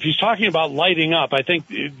if he's talking about lighting up, I think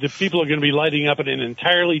the people are going to be lighting up in an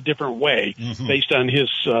entirely different way based on his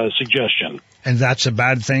suggestion. And that's a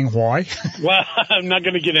bad thing. Why? Well, I'm not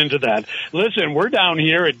going to get into that. Listen, we're down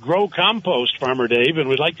here at Grow Compost, Farmer Dave, and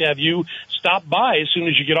we'd like to have you stop by as soon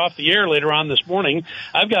as you get off the air later on this morning.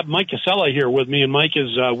 I've got Mike Casella here with me, and Mike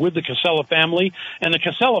is with the Casella family. And the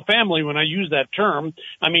Casella family, when I use that term,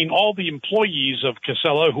 I mean all the employees of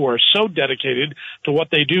Casella who are so dedicated to what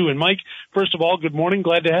they do. And Mike, first of all, good morning.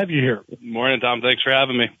 Glad to have you here. Good morning, Tom. Thanks for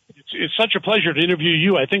having me. It's such a pleasure to interview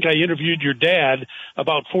you. I think I interviewed your dad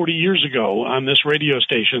about 40 years ago on this radio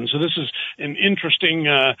station. So this is an interesting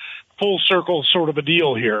full circle sort of a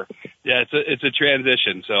deal here. Yeah, it's a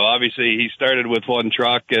transition. So obviously he started with one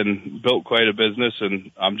truck and built quite a business,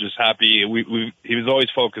 and I'm just happy. He was always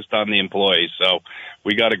focused on the employees. So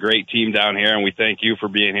we got a great team down here, and we thank you for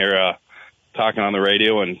being here talking on the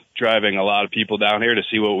radio and driving a lot of people down here to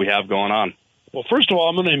see what we have going on. Well, first of all,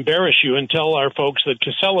 I'm going to embarrass you and tell our folks that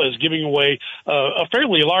Casella is giving away a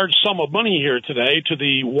fairly large sum of money here today to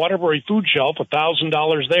the Waterbury Food Shelf,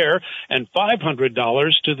 $1,000 there, and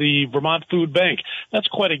 $500 to the Vermont Food Bank. That's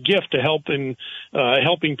quite a gift to help in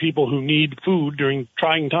helping people who need food during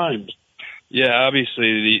trying times. Yeah,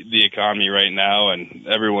 obviously the economy right now, and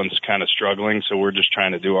everyone's kind of struggling, so we're just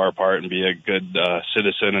trying to do our part and be a good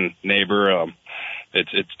citizen and neighbor.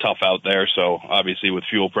 It's tough out there, so obviously with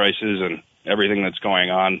fuel prices and everything that's going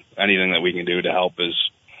on, anything that we can do to help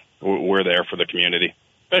we're there for the community.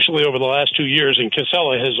 Especially over the last 2 years, and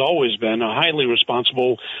Casella has always been a highly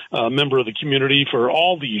responsible member of the community for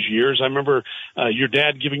all these years. I remember your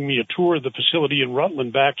dad giving me a tour of the facility in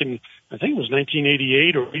Rutland back in, I think it was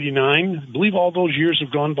 1988 or 89. I believe all those years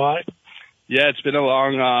have gone by. Yeah, it's been a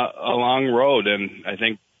long road, and I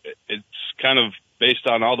think it's kind of based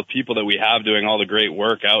on all the people that we have doing all the great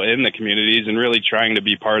work out in the communities and really trying to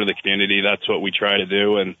be part of the community. That's what we try to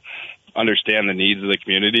do, and understand the needs of the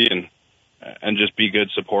community and just be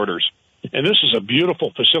good supporters. And this is a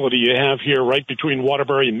beautiful facility you have here right between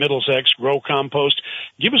Waterbury and Middlesex, Grow Compost.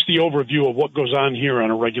 Give us the overview of what goes on here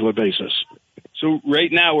on a regular basis. So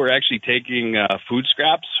right now we're actually taking food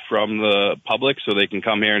scraps from the public so they can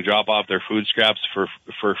come here and drop off their food scraps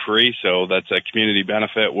for free. So that's a community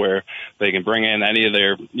benefit where they can bring in any of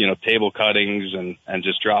their, table cuttings and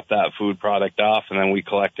just drop that food product off, and then we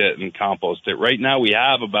collect it and compost it. Right now we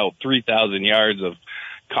have about 3,000 yards of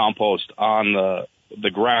compost on the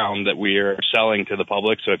ground that we are selling to the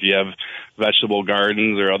public. So if you have vegetable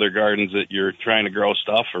gardens or other gardens that you're trying to grow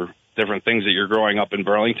stuff or different things that you're growing up in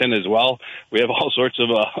Burlington as well, we have all sorts of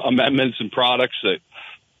amendments and products that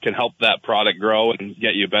can help that product grow and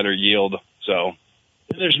get you a better yield. So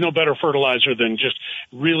there's no better fertilizer than just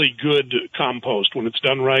really good compost. When it's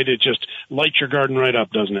done right, it just lights your garden right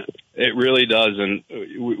up, doesn't it? It really does, and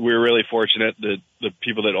we're really fortunate that the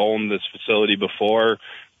people that owned this facility before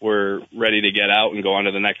were ready to get out and go on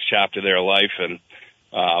to the next chapter of their life, and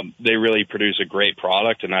they really produce a great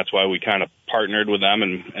product, and that's why we kind of partnered with them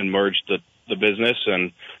and merged the business.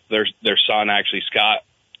 And their son, actually,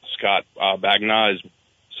 Scott Bagna, his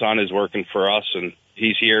son is working for us, and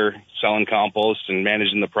he's here selling compost and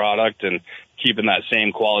managing the product and keeping that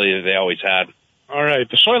same quality that they always had. All right.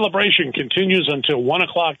 The Soilabration continues until 1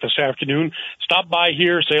 o'clock this afternoon. Stop by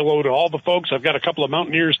here. Say hello to all the folks. I've got a couple of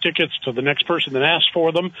Mountaineers tickets to the next person that asks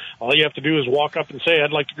for them. All you have to do is walk up and say,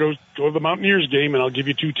 I'd like to go to the Mountaineers game, and I'll give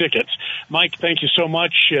you 2 tickets. Mike, thank you so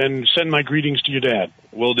much, and send my greetings to your dad.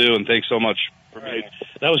 Will do, and thanks so much. Right.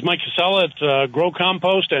 That was Mike Casella at Grow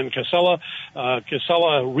Compost and Casella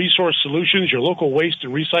Resource Solutions, your local waste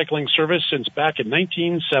and recycling service since back in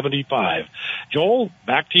 1975. Joel,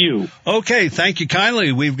 back to you. Okay, thank you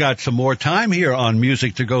kindly. We've got some more time here on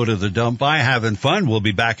Music to Go to the Dump By. Having fun. We'll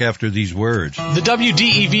be back after these words. The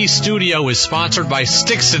WDEV studio is sponsored by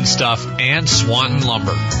Sticks and Stuff and Swanton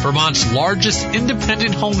Lumber, Vermont's largest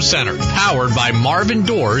independent home center, powered by Marvin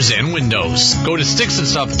Doors and Windows. Go to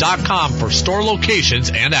sticksandstuff.com for store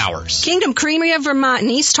locations and hours. Kingdom Creamery of Vermont in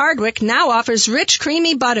East Hardwick now offers rich,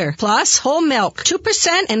 creamy butter, plus whole milk,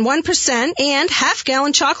 2% and 1%, and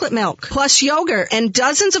half-gallon chocolate milk, plus yogurt and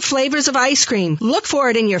dozens of flavors of ice cream. Look for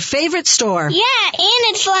it in your favorite store. Yeah, and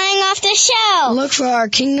it's flying off the shelf. Look for our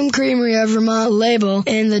Kingdom Creamery of Vermont label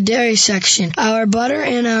in the dairy section. Our butter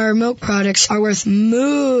and our milk products are worth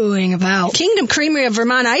mooing about. Kingdom Creamery of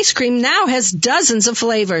Vermont ice cream now has dozens of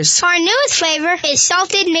flavors. Our newest flavor is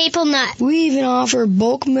salted maple nut. We even offer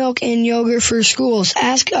bulk milk and yogurt for schools.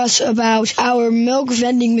 Ask us about our milk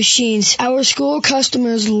vending machines. Our school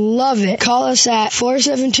customers love it. Call us at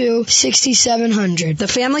 472-6700. The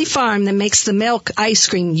family farm that makes the milk, ice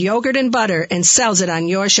cream, yogurt, and butter and sells it on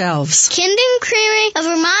your shelves. Kingdom Creamery of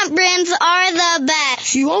Vermont brands are the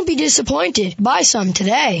best. You won't be disappointed. Buy some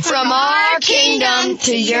today. From our kingdom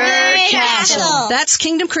to your castle. That's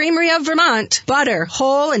Kingdom Creamery of Vermont. Butter,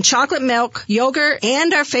 whole and chocolate milk, yogurt,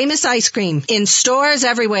 and our famous ice cream. In stores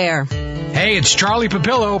everywhere. Hey, it's Charlie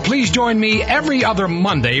Papillo. Please join me every other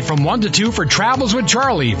Monday from 1 to 2 for Travels with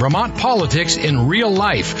Charlie, Vermont Politics in Real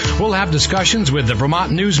Life. We'll have discussions with the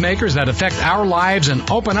Vermont newsmakers that affect our lives and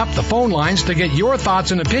open up the phone lines to get your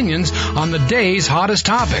thoughts and opinions on the day's hottest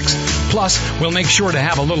topics. Plus, we'll make sure to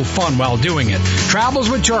have a little fun while doing it. Travels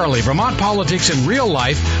with Charlie, Vermont Politics in Real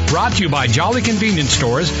Life, brought to you by Jolly Convenience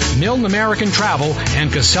Stores, Milne American Travel, and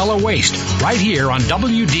Casella Waste, right here on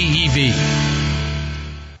WDEV.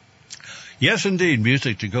 Yes, indeed.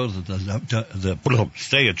 Music to go to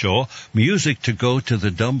stay it, Joel. Music to go to the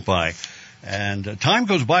dump by. And time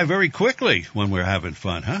goes by very quickly when we're having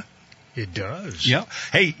fun, huh? It does. Yeah.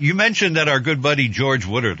 Hey, you mentioned that our good buddy George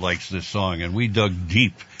Woodard likes this song, and we dug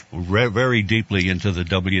deep, very deeply into the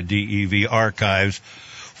WDEV archives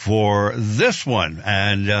for this one.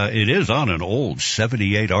 And it is on an old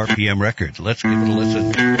 78 RPM record. Let's give it a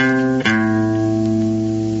listen.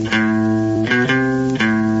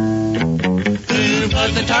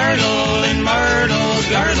 But the turtle in Myrtle's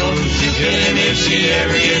girdle, she'll kill him if she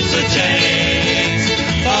ever gets a chance.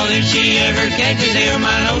 For if she ever catches him,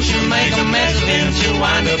 I know she'll make a mess of him. She'll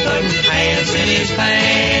wind up putting pants in his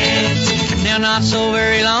pants. Now, not so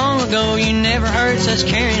very long ago, you never heard such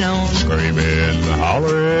carrying on. Screaming,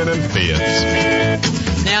 hollering, and fits.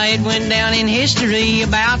 Now, it went down in history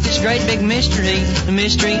about this great big mystery. The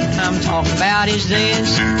mystery I'm talking about is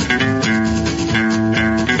this.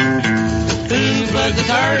 But the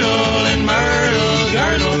turtle in Myrtle's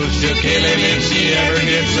girdle, she'll kill him if she ever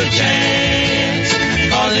gets a chance.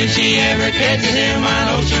 Cause if she ever catches him, I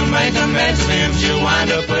know she'll make a mess of him. She'll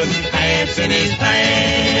wind up putting pants in his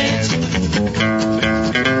pants.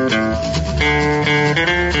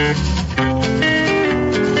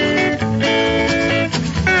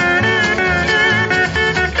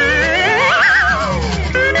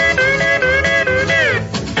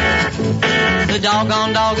 The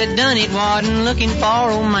doggone dog that done it wasn't looking for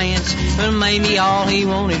romance, but maybe all he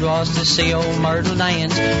wanted was to see old Myrtle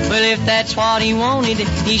dance. Well, if that's what he wanted,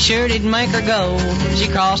 he sure did make her go. She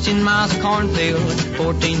crossed in miles of cornfield,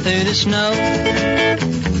 14 through the snow.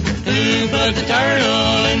 Who put the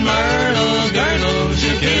turtle in Myrtle's girdle?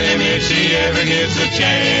 She'll kill him if she ever gets a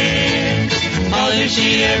chance. Oh, if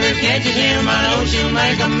she ever catches him, I know she'll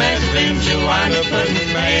make a mess of him. She'll wind up putting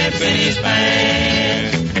pants in his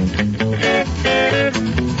pants.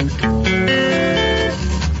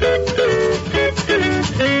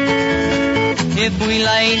 If we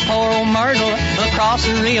laid poor old Myrtle across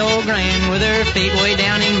the Rio Grande with her feet way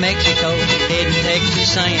down in Mexico, heading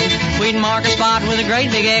Texas sand, we'd mark a spot with a great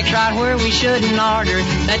big X right where we shouldn't order.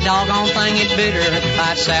 That doggone thing is bitter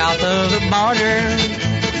right south of the border.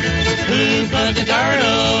 Who put the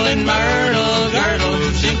turtle in Myrtle's girdle?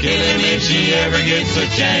 She'll kill him if she ever gets a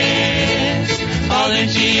chance. Oh,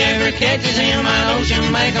 if she ever catches him, I know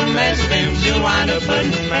she'll make a mess of him. She'll wind up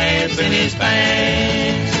putting pants in his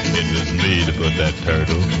pants. It was me to put that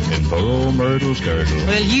turtle in poor old Myrtle's girdle.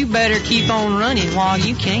 Well, you better keep on running while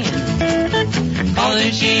you can. Oh,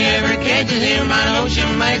 if she ever catches him, I know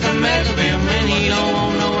she'll make a mess of him, and he don't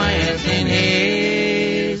want no ass in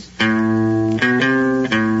his pants.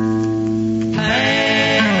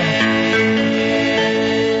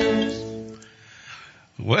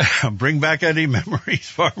 Well, bring back any memories,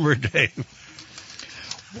 Farmer Dave.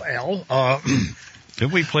 Well,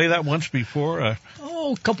 did we play that once before?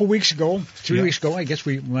 a couple weeks ago, 3 weeks ago, I guess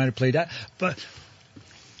we might have played that. But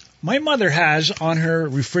my mother has on her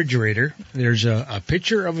refrigerator, there's a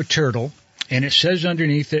picture of a turtle, and it says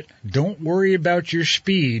underneath it, "Don't worry about your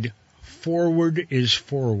speed. Forward is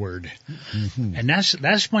forward." Mm-hmm. And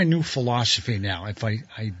that's my new philosophy now. If I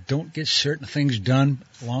don't get certain things done,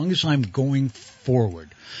 as long as I'm going forward.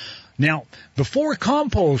 Now, before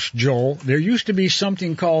compost, Joel, there used to be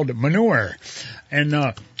something called manure. And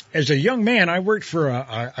as a young man, I worked for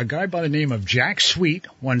a guy by the name of Jack Sweet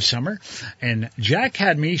one summer, and Jack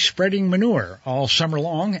had me spreading manure all summer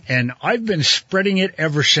long, and I've been spreading it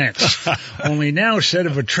ever since. Only now, instead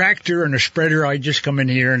of a tractor and a spreader, I just come in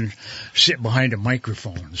here and sit behind a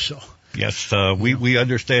microphone. So. Yes, we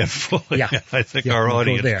understand fully. Yeah. I think Yeah, our we'll go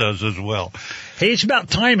audience there. does as well. Hey, it's about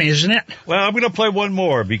time, isn't it? Well, I'm going to play one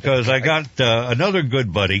more because I got another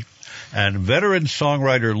good buddy and veteran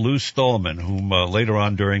songwriter Lou Stallman, whom later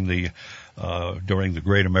on during the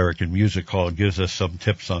Great American Music Hall gives us some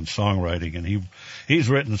tips on songwriting, and he's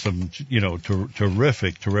written some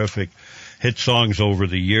terrific hit songs over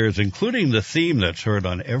the years, including the theme that's heard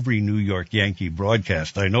on every New York Yankee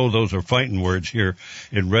broadcast. I know those are fighting words here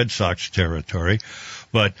in Red Sox territory,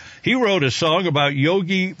 but he wrote a song about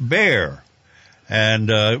Yogi Bear. And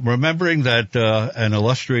remembering that an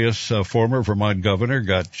illustrious former Vermont governor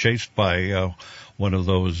got chased by one of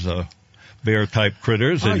those bear-type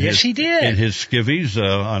critters. He did. In his skivvies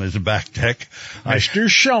on his back deck. Mr.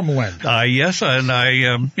 Shumlin. Yes, and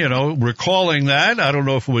I, recalling that, I don't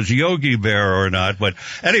know if it was Yogi Bear or not, but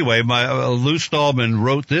anyway, Lou Stallman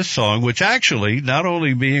wrote this song, which actually, not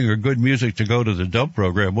only being a good music to go to the dub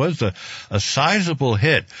program, was a sizable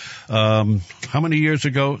hit. How many years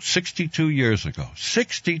ago? 62 years ago.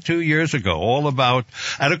 62 years ago, all about,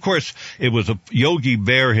 and of course, it was Yogi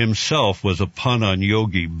Bear himself was a pun on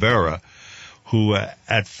Yogi Berra, who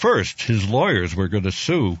at first his lawyers were going to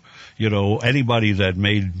sue, anybody that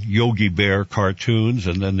made Yogi Bear cartoons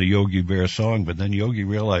and then the Yogi Bear song. But then Yogi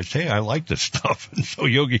realized, hey, I like this stuff. And so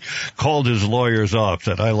Yogi called his lawyers off,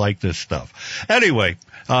 said, I like this stuff. Anyway,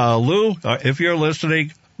 Lou, if you're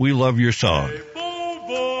listening, we love your song.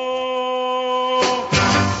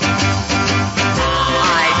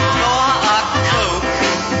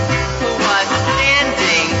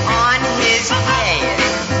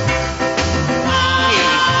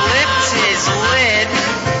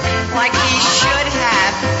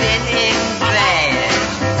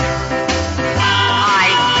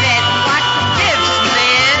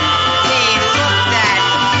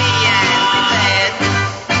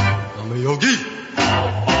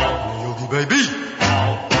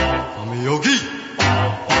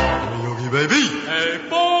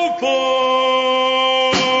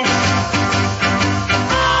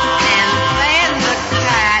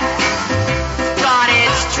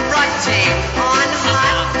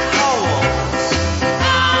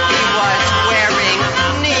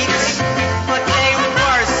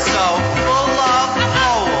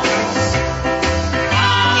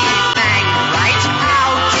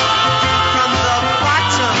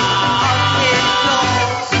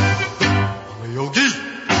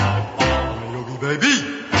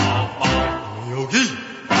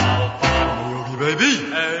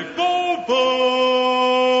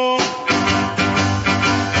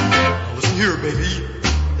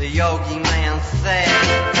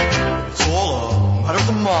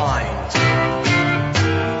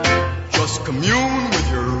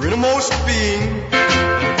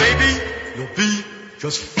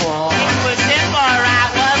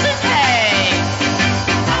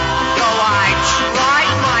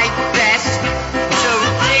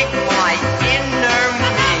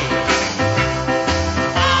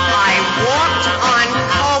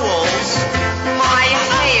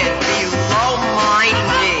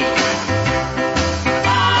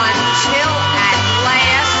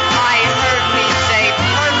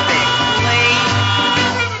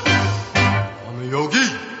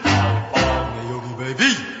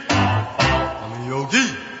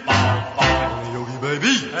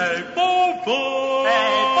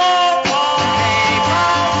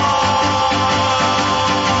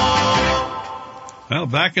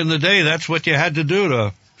 Back in the day, that's what you had to do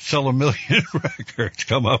to sell 1 million records,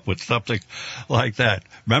 come up with something like that.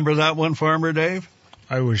 Remember that one, Farmer Dave?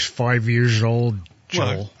 I was 5 years old,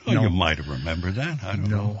 Joel. Well, no. You might have remembered that. I don't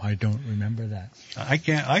know. No, I don't remember that. I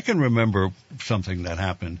can remember something that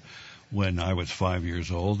happened when I was 5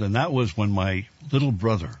 years old, and that was when my little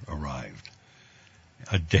brother arrived.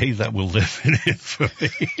 A day that will live in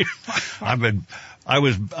infamy.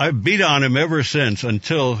 I've beat on him ever since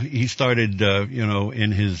until he started,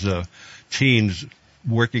 in his teens,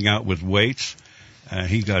 working out with weights.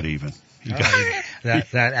 He got even. That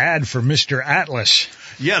ad for Mr. Atlas.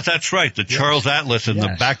 Yes, that's right. The Charles Atlas in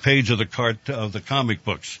the back page of the comic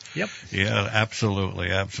books. Yep. Yeah, absolutely.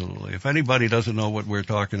 If anybody doesn't know what we're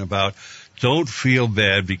talking about, don't feel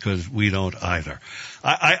bad because we don't either.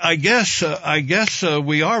 I guess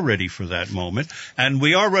we are ready for that moment, and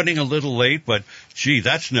we are running a little late, but gee,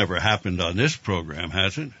 that's never happened on this program,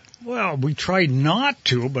 has it? Well, we tried not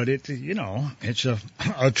to, but it's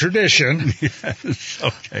a tradition. Yes,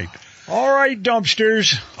 okay. All right,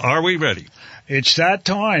 dumpsters. Are we ready? It's that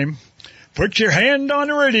time. Put your hand on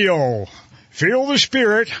the radio. Feel the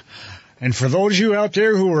spirit. And for those of you out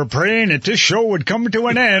there who are praying that this show would come to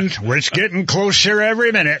an end, well, it's getting closer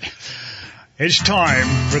every minute. It's time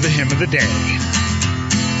for the hymn of the day.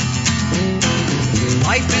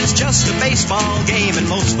 Life is just a baseball game and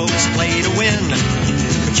most folks play to win.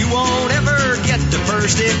 But you won't ever get to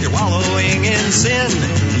first if you're wallowing in sin.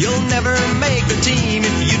 You'll never make a team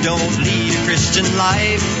if you don't lead a Christian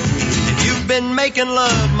life. If you've been making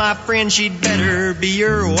love, my friend, she'd better be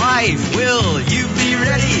your wife. Will you be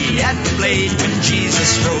ready at the plate when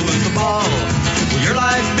Jesus throws the ball? Will your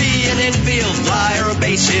life be an infield fly or a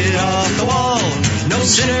base hit off the wall? No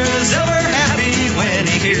sinner's ever happy when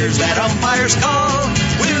he hears that umpire's call.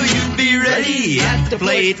 Will you be ready at the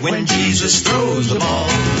plate when Jesus throws the ball?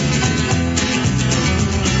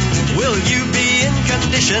 Will you be in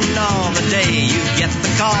condition on the day you get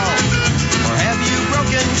the call? Or have you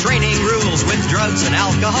broken training rules with drugs and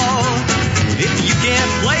alcohol? If you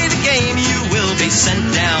can't play the game, you will be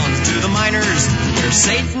sent down to the minors, where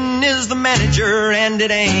Satan is the manager and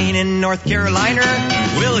it ain't in North Carolina.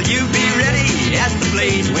 Will you be ready at the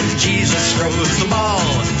plate when Jesus throws the ball?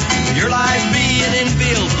 Will your life be an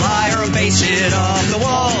infield fly or a base hit off the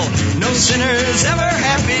wall? No sinner's ever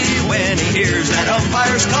happy when he hears that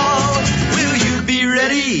umpire's call. Will you be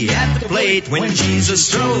ready at the plate when Jesus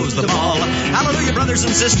throws the ball? Hallelujah, brothers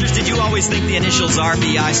and sisters. Did you always think the initials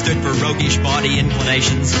RBI stood for roguish body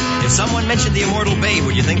inclinations? If someone mentioned the immortal babe,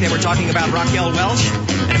 would you think they were talking about Raquel Welch?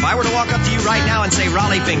 And if I were to walk up to you right now and say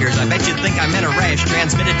Raleigh fingers, I bet you'd think I meant a rash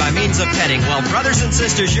transmitted by means of petting. Well, brothers and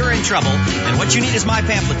sisters, you're in trouble, and what you need is my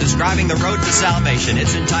pamphlet describing the road to salvation.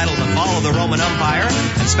 It's entitled The Fall of the Roman Empire,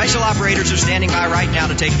 and special operators are standing by right now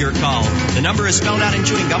to take your call. The number is spelled out in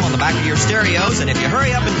chewing gum on the back of your stereos, and if you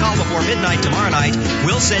hurry up and call before midnight tomorrow night,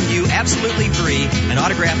 we'll send you absolutely free an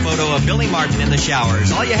autographed photo of Billy Martin in the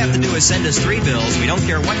showers. All you have to do is send us 3 bills. We don't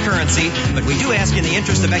care what currency, but we do ask in the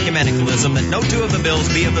interest of ecumenicalism that no 2 of the bills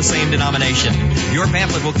be of the same denomination. Your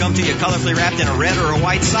pamphlet will come to you colorfully wrapped in a red or a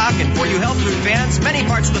white sock, and for you health food fans, many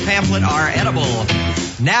parts of the pamphlet are edible.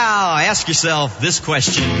 Now, ask yourself this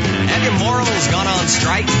question. Have your morals gone on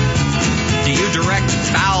strike? Do you direct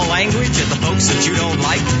foul language at the folks that you don't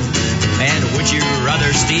like? And would you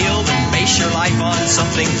rather steal than base your life on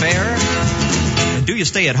something fair? And do you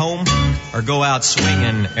stay at home or go out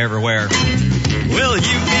swinging everywhere? Will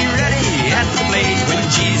you be ready at the plate when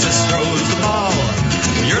Jesus throws the ball?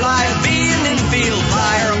 Will your life be an infield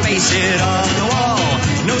fly or a base hit on the wall?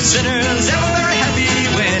 No sinner's ever happy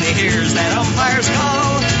when he hears that umpire's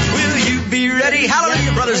call. Will you be ready?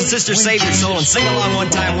 Hallelujah, brothers and sisters, save your soul and sing along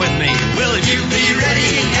one time with me. Will you be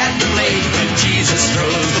ready at the plate when Jesus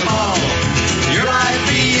throws the ball? Will your life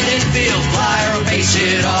be an infield fly or a base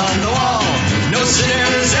hit on the wall? No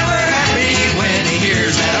sinner's ever happy when he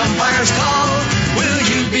hears that umpire's call. Will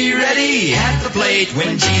you be ready at the plate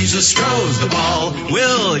when Jesus throws the ball?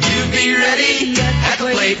 Will you be ready at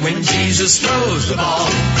the plate when Jesus throws the ball?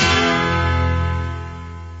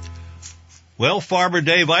 Well, Farmer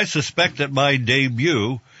Dave, I suspect that my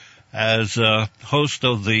debut as host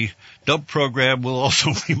of the Dub program will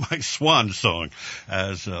also be my swan song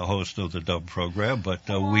as host of the Dub program. But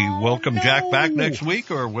we welcome Jack back next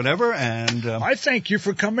week or whatever. And I thank you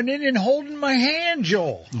for coming in and holding my hand,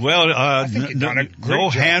 Joel. Well, no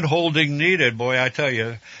job. hand-holding needed. Boy, I tell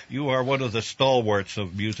you, you are one of the stalwarts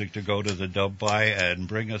of music to go to the Dub by and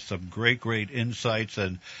bring us some great, great insights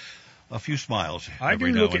and a few smiles. I do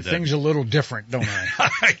look at things a little different, don't I?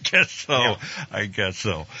 I guess so. Yeah. I guess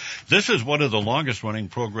so. This is one of the longest running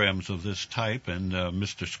programs of this type. And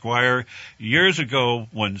Mr. Squire, years ago,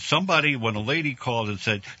 when a lady called and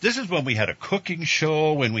said, this is when we had a cooking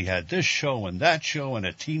show and we had this show and that show and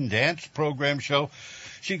a teen dance program show.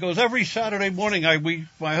 She goes, every Saturday morning,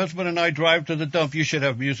 my husband and I drive to the dump. You should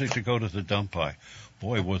have music to go to the dump by.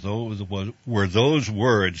 Boy, were those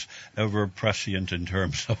words ever prescient in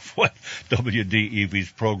terms of what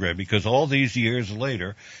WDEV's program, because all these years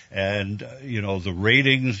later, and, the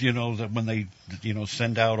ratings, that when they,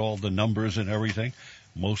 send out all the numbers and everything,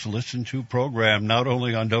 most listened to program, not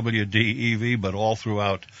only on WDEV, but all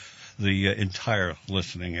throughout the entire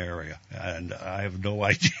listening area. And I have no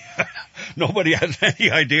idea. Nobody has any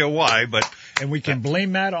idea why, but... And we can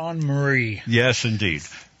blame that on Marie. Yes, indeed.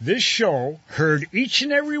 This show, heard each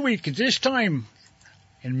and every week at this time,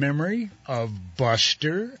 in memory of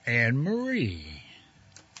Buster and Marie.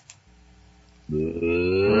 All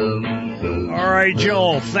right,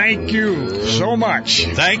 Joel, thank you so much.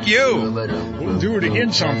 Thank you. We'll do it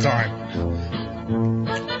again sometime.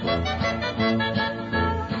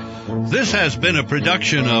 This has been a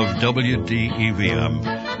production of WDEV. I'm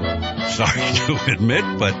sorry to admit,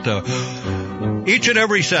 but each and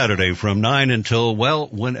every Saturday from 9 until, well,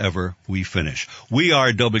 whenever we finish. We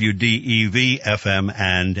are WDEV FM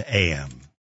and AM.